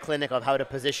show, a clinic of how to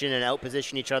position and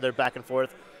out-position each other back and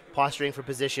forth, posturing for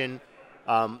position.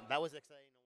 That was exciting.